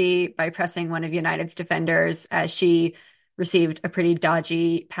penalty by pressing one of United's defenders as she received a pretty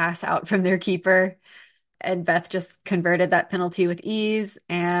dodgy pass out from their keeper. And Beth just converted that penalty with ease.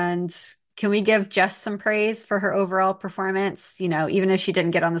 And can we give Jess some praise for her overall performance? Even if she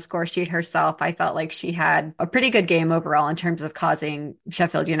didn't get on the score sheet herself, I felt like she had a pretty good game overall in terms of causing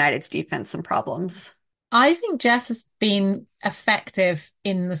Sheffield United's defense some problems. I think Jess has been effective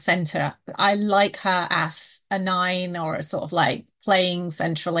in the centre. I like her as a 9 or a sort of like playing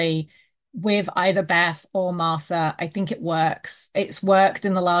centrally with either Beth or Martha. I think it works. It's worked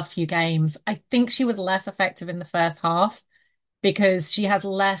in the last few games. I think she was less effective in the first half because she has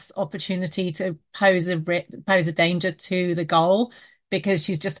less opportunity to pose a danger to the goal because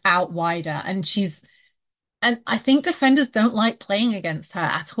she's just out wider, and I think defenders don't like playing against her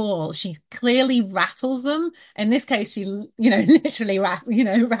at all. She clearly rattles them. In this case, she, literally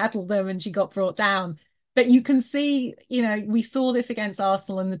rattled them, and she got brought down. But you can see, we saw this against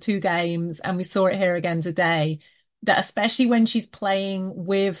Arsenal in the 2 games, and we saw it here again today, that especially when she's playing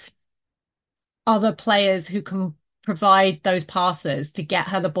with other players who can provide those passes to get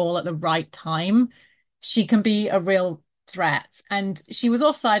her the ball at the right time, she can be a real threat. And she was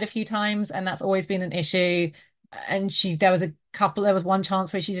offside a few times, and that's always been an issue. And there was one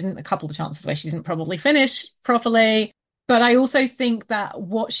chance where a couple of chances where she didn't probably finish properly. But I also think that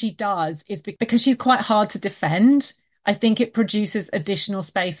what she does is because she's quite hard to defend, I think it produces additional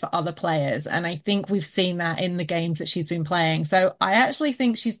space for other players. And I think we've seen that in the games that she's been playing. So I actually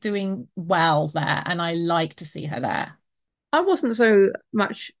think she's doing well there, and I like to see her there. I wasn't so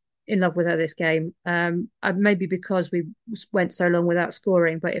much in love with her this game. Maybe because we went so long without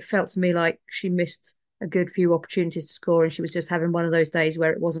scoring, but it felt to me like she missed a good few opportunities to score, and she was just having one of those days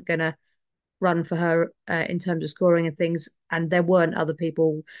where it wasn't going to run for her in terms of scoring and things, and there weren't other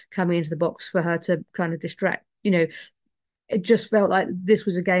people coming into the box for her to kind of distract. It just felt like this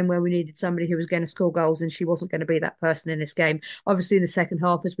was a game where we needed somebody who was going to score goals, and she wasn't going to be that person in this game. Obviously, in the second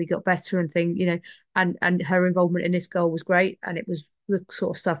half, as we got better and and her involvement in this goal was great, and it was the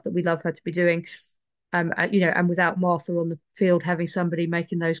sort of stuff that we love her to be doing. And without Martha on the field, having somebody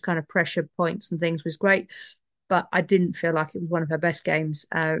making those kind of pressure points and things was great. But I didn't feel like it was one of her best games.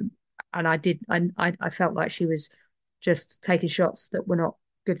 And I felt like she was just taking shots that were not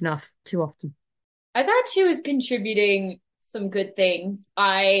good enough too often. I thought she was contributing some good things.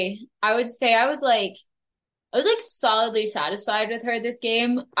 I would say I was like solidly satisfied with her this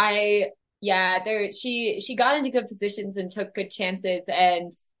game. She got into good positions and took good chances,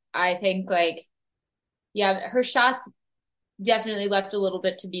 and I think her shots definitely left a little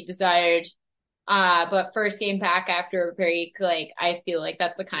bit to be desired. But first game back after a break, I feel like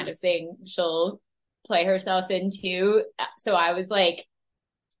that's the kind of thing she'll play herself into. So I was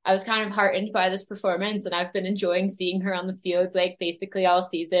kind of heartened by this performance, and I've been enjoying seeing her on the field basically all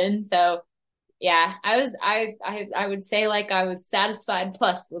season. So yeah, I would say I was satisfied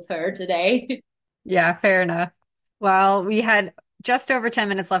plus with her today. Yeah, fair enough. Well, we had just over 10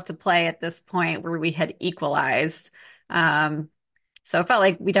 minutes left to play at this point where we had equalized. So it felt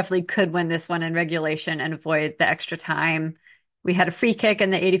like we definitely could win this one in regulation and avoid the extra time. We had a free kick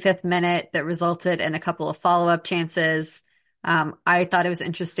in the 85th minute that resulted in a couple of follow-up chances. I thought it was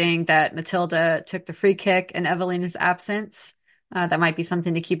interesting that Matilda took the free kick in Evelina's absence. That might be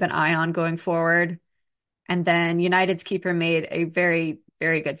something to keep an eye on going forward. And then United's keeper made a very,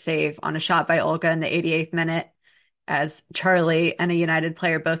 very good save on a shot by Olga in the 88th minute, as Charlie and a United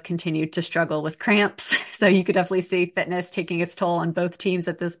player both continued to struggle with cramps. So you could definitely see fitness taking its toll on both teams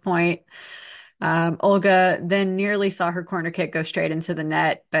at this point. Olga then nearly saw her corner kick go straight into the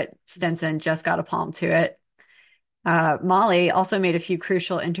net, but Stenson just got a palm to it. Molly also made a few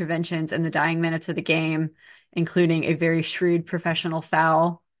crucial interventions in the dying minutes of the game, including a very shrewd professional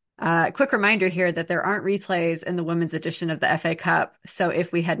foul Quick reminder here that there aren't replays in the women's edition of the FA Cup. So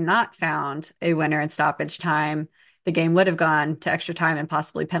if we had not found a winner in stoppage time, the game would have gone to extra time and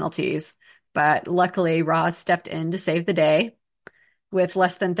possibly penalties. But luckily, Roz stepped in to save the day. With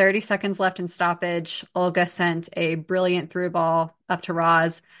less than 30 seconds left in stoppage, Olga sent a brilliant through ball up to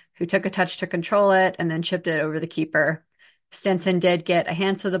Roz, who took a touch to control it and then chipped it over the keeper. Stenson did get a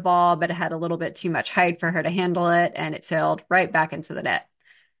hand to the ball, but it had a little bit too much height for her to handle it, and it sailed right back into the net.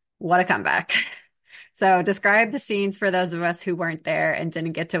 What a comeback. So describe the scenes for those of us who weren't there and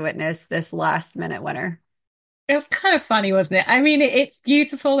didn't get to witness this last minute winner. It was kind of funny, wasn't it? I mean, it's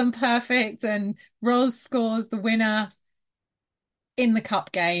beautiful and perfect, and Roz scores the winner in the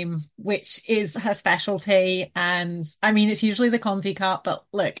cup game, which is her specialty. And I mean, it's usually the Conti Cup, but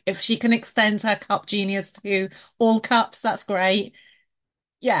look, if she can extend her cup genius to all cups, that's great.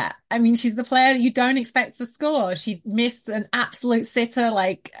 Yeah, I mean, she's the player you don't expect to score. She missed an absolute sitter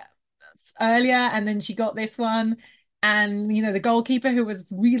like earlier, and then she got this one. And, the goalkeeper, who was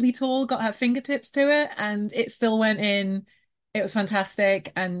really tall, got her fingertips to it, and it still went in. It was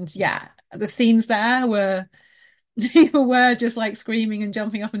fantastic. And yeah, the scenes there were people were just like screaming and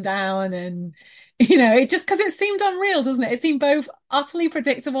jumping up and down, and it just, because it seemed unreal, doesn't it? It seemed both utterly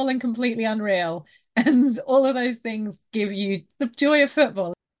predictable and completely unreal, and all of those things give you the joy of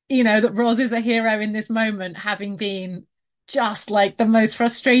football. That Roz is a hero in this moment, having been just like the most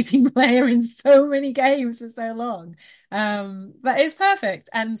frustrating player in so many games for so long. But it's perfect.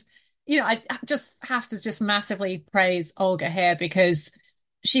 And I just have to just massively praise Olga here, because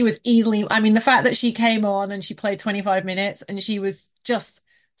she was easily, I mean, the fact that she came on and she played 25 minutes and she was just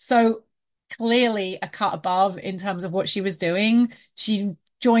so clearly a cut above in terms of what she was doing. She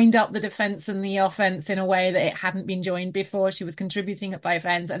joined up the defense and the offense in a way that it hadn't been joined before. She was contributing at both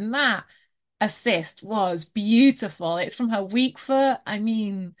ends, and that assist was beautiful. It's from her weak foot. I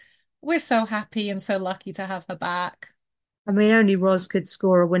mean, we're so happy and so lucky to have her back. I mean, only Roz could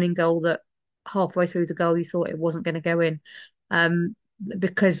score a winning goal that halfway through the goal you thought it wasn't going to go in.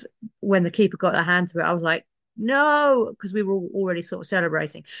 Because when the keeper got a hand to it, I was like, no, because we were already sort of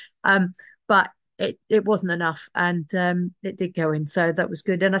celebrating. But it wasn't enough, and it did go in, so that was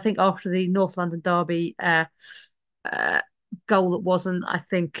good. And I think after the North London derby goal that wasn't, I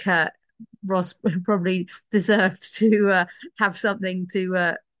think Ross probably deserved to have something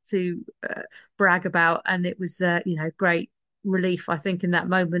to brag about, and it was great relief, I think, in that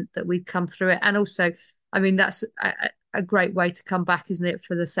moment that we'd come through it. And also, I mean, that's a great way to come back, isn't it,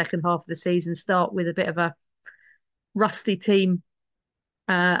 for the second half of the season? Start with a bit of a rusty team,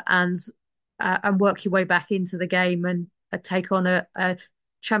 and work your way back into the game, and take on a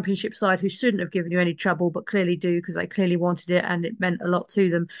championship side who shouldn't have given you any trouble, but clearly do, because they clearly wanted it and it meant a lot to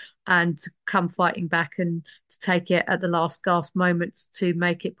them, and to come fighting back and to take it at the last gasp moments to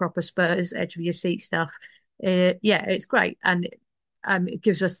make it proper Spurs edge of your seat stuff. Yeah, it's great, and it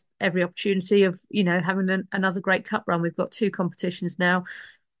gives us every opportunity of having another great cup run. We've got two competitions now,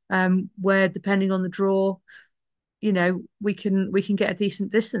 where depending on the draw, we can get a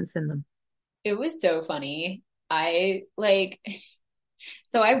decent distance in them. It was so funny. I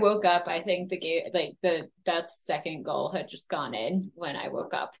so I woke up, I think the game, that second goal had just gone in when I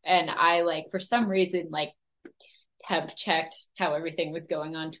woke up, and I for some reason temp checked how everything was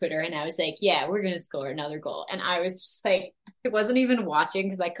going on Twitter, and I was like, yeah, we're gonna score another goal. And I was just like, I wasn't even watching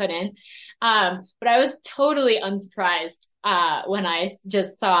because I couldn't, but I was totally unsurprised when I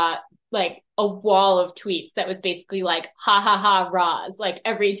just saw a wall of tweets that was basically like, ha ha ha Roz.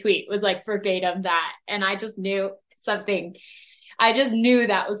 Every tweet was verbatim that, and I just knew something. I just knew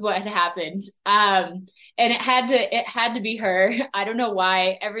that was what had happened. And it had to be her. I don't know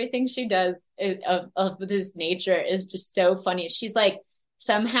why. Everything she does of this nature is just so funny. She's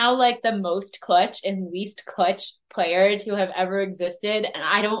somehow the most clutch and least clutch player to have ever existed. And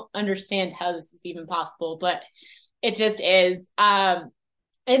I don't understand how this is even possible, but it just is. And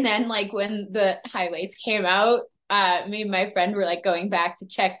then when the highlights came out, me and my friend were going back to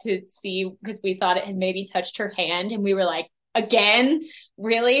check to see, because we thought it had maybe touched her hand, and we were like, again,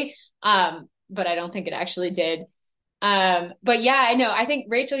 really? But I don't think it actually did. But yeah, I know. I think,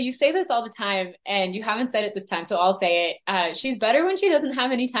 Rachel, you say this all the time, and you haven't said it this time, so I'll say it. She's better when she doesn't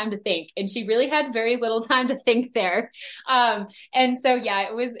have any time to think, and she really had very little time to think there. And so yeah,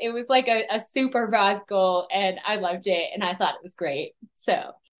 it was like a super Roz goal, and I loved it, and I thought it was great.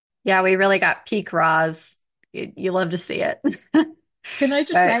 So yeah, we really got peak Roz. You love to see it. Can I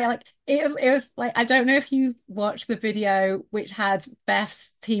just say, it was I don't know if you watched the video which had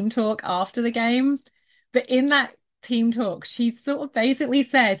Beth's team talk after the game, but in that team talk, she sort of basically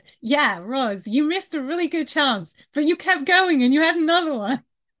said, yeah, Roz, you missed a really good chance, but you kept going and you had another one.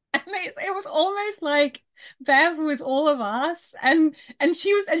 it was almost like Bev was all of us, and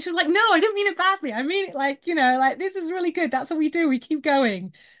she was like, no, I didn't mean it badly. I mean it like, like this is really good. That's what we do. We keep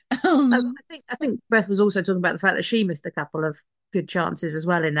going. I think Beth was also talking about the fact that she missed a couple of good chances as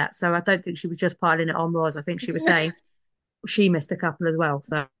well in that. So I don't think she was just piling it on Roz. I think she was saying she missed a couple as well.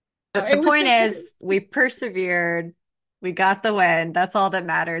 So The point is, we persevered, we got the win. That's all that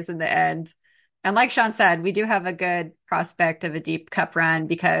matters in the end. And like Sean said, we do have a good prospect of a deep cup run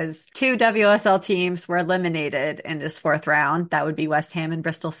because two WSL teams were eliminated in this fourth round. That would be West Ham and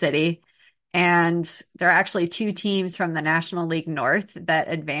Bristol City. And there are actually two teams from the National League North that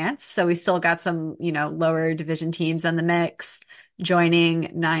advance. So we still got some, lower division teams in the mix,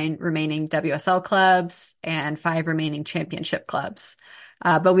 joining 9 remaining WSL clubs and 5 remaining championship clubs.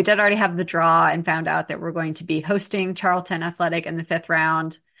 But we did already have the draw and found out that we're going to be hosting Charlton Athletic in the 5th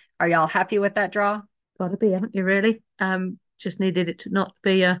round. Are y'all happy with that draw? Gotta be, haven't you, really? Just needed it to not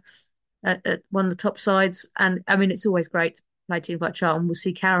be one of the top sides. And I mean, it's always great to play teams like Charlton. We'll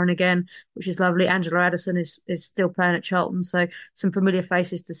see Karen again, which is lovely. Angela Addison is still playing at Charlton, so some familiar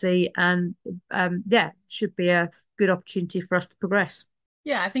faces to see. And should be a good opportunity for us to progress.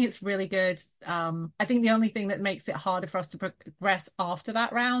 Yeah, I think it's really good. I think the only thing that makes it harder for us to progress after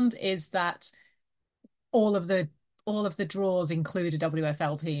that round is that all of the draws include a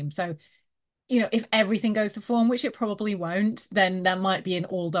WSL team. So, if everything goes to form, which it probably won't, then there might be an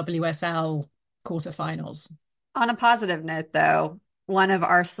all WSL quarterfinals. On a positive note, though, one of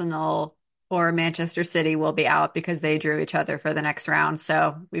Arsenal or Manchester City will be out because they drew each other for the next round.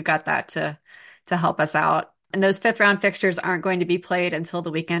 So we've got that to help us out. And those 5th round fixtures aren't going to be played until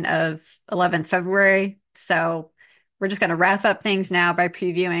the weekend of 11th February. So we're just going to wrap up things now by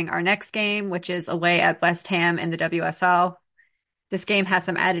previewing our next game, which is away at West Ham in the WSL. This game has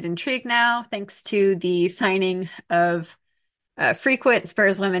some added intrigue now, thanks to the signing of frequent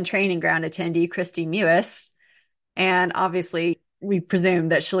Spurs women training ground attendee Kristie Mewis. And obviously, we presume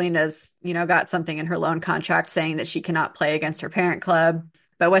that Shalina's, got something in her loan contract saying that she cannot play against her parent club.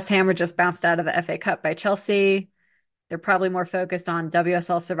 But West Ham were just bounced out of the FA Cup by Chelsea. They're probably more focused on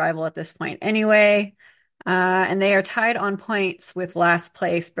WSL survival at this point anyway. And they are tied on points with last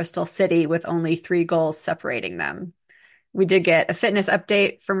place Bristol City with only 3 goals separating them. We did get a fitness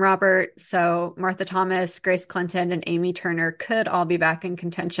update from Robert. So Martha Thomas, Grace Clinton, and Amy Turner could all be back in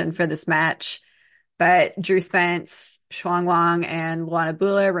contention for this match. But Drew Spence, Shuang Wang, and Luana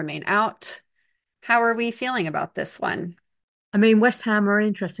Bula remain out. How are we feeling about this one? I mean, West Ham are an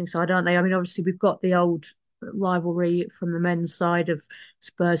interesting side, aren't they? I mean, obviously, we've got the old rivalry from the men's side of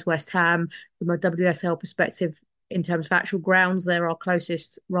Spurs West Ham. From a WSL perspective, in terms of actual grounds, they're our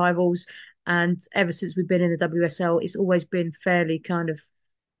closest rivals. And ever since we've been in the WSL, it's always been fairly kind of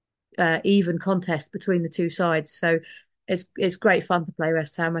even contest between the two sides. So it's great fun to play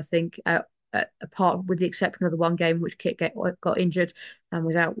West Ham, I think. Apart with the exception of the one game which Kit got injured and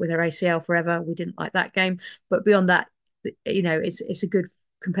was out with her ACL forever. We didn't like that game. But beyond that, it's a good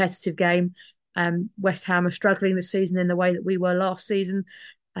competitive game. West Ham are struggling this season in the way that we were last season.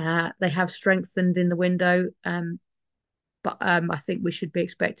 They have strengthened in the window. But I think we should be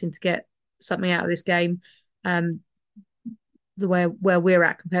expecting to get something out of this game. The way where we're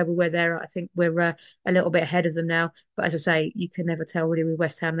at compared with where they're at, I think we're a little bit ahead of them now. But as I say, you can never tell really with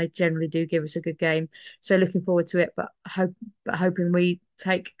West Ham. They generally do give us a good game. So looking forward to it, but hoping we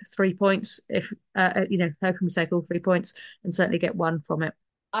take 3 points. If hoping we take all 3 points and certainly get one from it.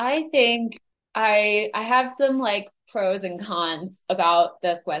 I think I have some like pros and cons about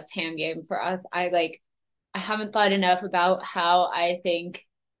this West Ham game for us. I haven't thought enough about how I think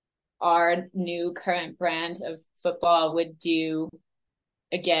our new current brand of football would do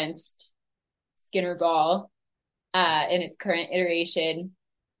against Skinner ball in its current iteration.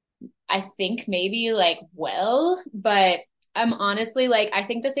 I think maybe but I'm honestly I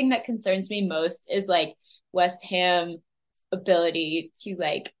think the thing that concerns me most is West Ham's ability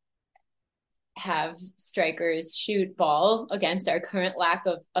to have strikers shoot ball against our current lack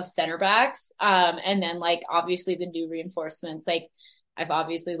of center backs. And then obviously the new reinforcements. I've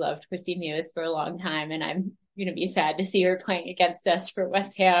obviously loved Kristie Mewis for a long time, and I'm going to be sad to see her playing against us for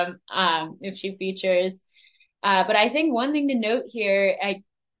West Ham if she features. But I think one thing to note here, I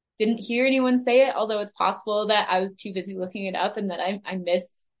didn't hear anyone say it, although it's possible that I was too busy looking it up and that I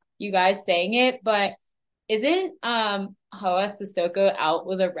missed you guys saying it, but isn't Hoa Sissoko out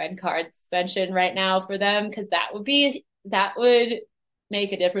with a red card suspension right now for them? Because that would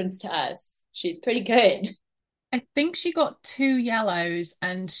make a difference to us. She's pretty good. I think she got 2 yellows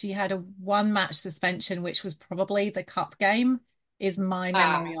and she had a 1 match suspension, which was probably the cup game, is my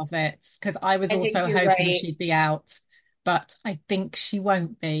memory of it. Because I was also hoping she'd be out. but I think she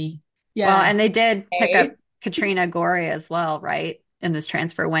won't be. Well, Yeah. and they did pick up Okay. Katrina Gorey as well, right, in this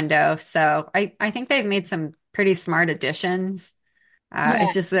transfer window. So I think they've made some pretty smart additions. Yeah.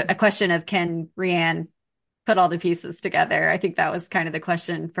 It's just a question of, can Rianne put all the pieces together? I think that was kind of the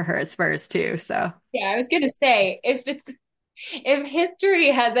question for her at Spurs too. So Yeah, I was gonna say if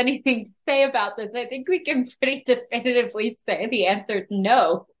history has anything to say about this, I think we can pretty definitively say the answer is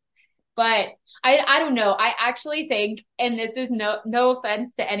no. But I don't know. I actually think, and this is no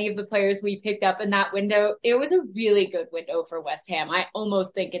offense to any of the players we picked up in that window, it was a really good window for West Ham. I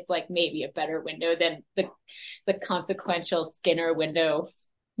almost think it's like maybe a better window than the consequential Skinner window.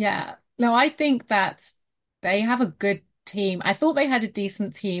 Yeah. No, I think that they have a good team. I thought they had a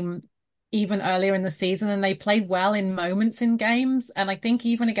decent team even earlier in the season, and they played well in moments in games. And I think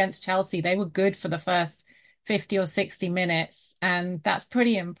even against Chelsea, they were good for the first 50 or 60 minutes. And that's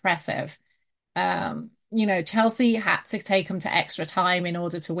pretty impressive. Chelsea had to take them to extra time in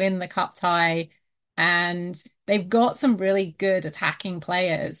order to win the cup tie. And they've got some really good attacking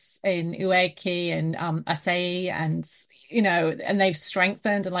players in Ueki and Asai, and they've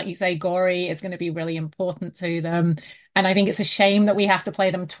strengthened. And like you say, Gori is going to be really important to them. And I think it's a shame that we have to play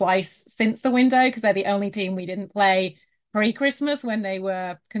them twice since the window, because they're the only team we didn't play pre-Christmas when they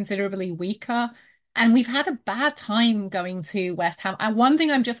were considerably weaker. And we've had a bad time going to West Ham. And one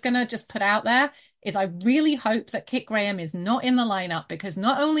thing I'm just going to just put out there is I really hope that Kit Graham is not in the lineup, because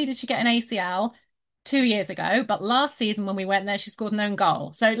not only did she get an ACL 2 years ago, but last season when we went there, she scored an own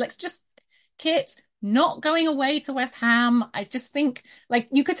goal. So let's just, Kit, not going away to West Ham. I just think, like,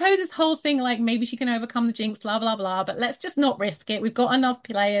 you could tell this whole thing, like, maybe she can overcome the jinx, blah, blah, blah, but let's just not risk it. We've got enough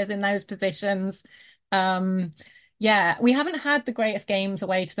players in those positions. Yeah, we haven't had the greatest games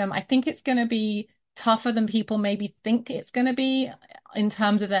away to them. I think it's going to be tougher than people maybe think it's going to be in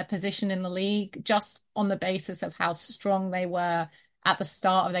terms of their position in the league, just on the basis of how strong they were at the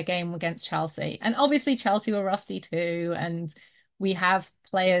start of their game against Chelsea. And obviously Chelsea were rusty too, and we have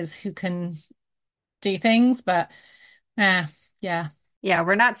players who can do things, but yeah. yeah,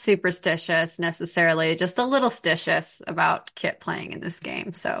 we're not superstitious necessarily, just a little stitious about Kit playing in this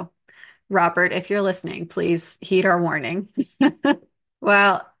game. So Robert, if you're listening, please heed our warning.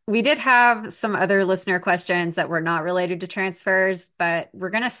 Well, we did have some other listener questions that were not related to transfers, but we're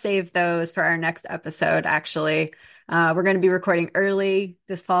going to save those for our next episode, actually. We're going to be recording early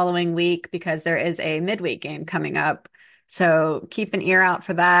this following week because there is a midweek game coming up. So keep an ear out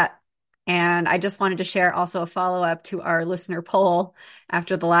for that. And I just wanted to share also a follow-up to our listener poll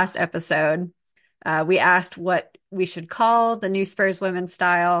after the last episode. We asked what we should call the new Spurs women's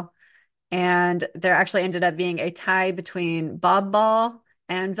style. And there actually ended up being a tie between Bob Ball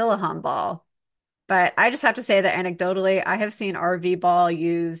and Villahan Ball. But I just have to say that anecdotally, I have seen RV Ball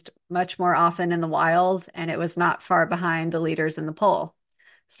used much more often in the wild, and it was not far behind the leaders in the poll.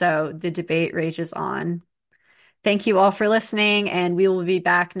 So the debate rages on. Thank you all for listening, and we will be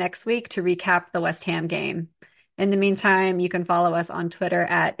back next week to recap the West Ham game. In the meantime, you can follow us on Twitter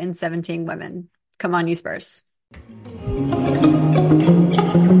at N17Women. Come on, you Spurs.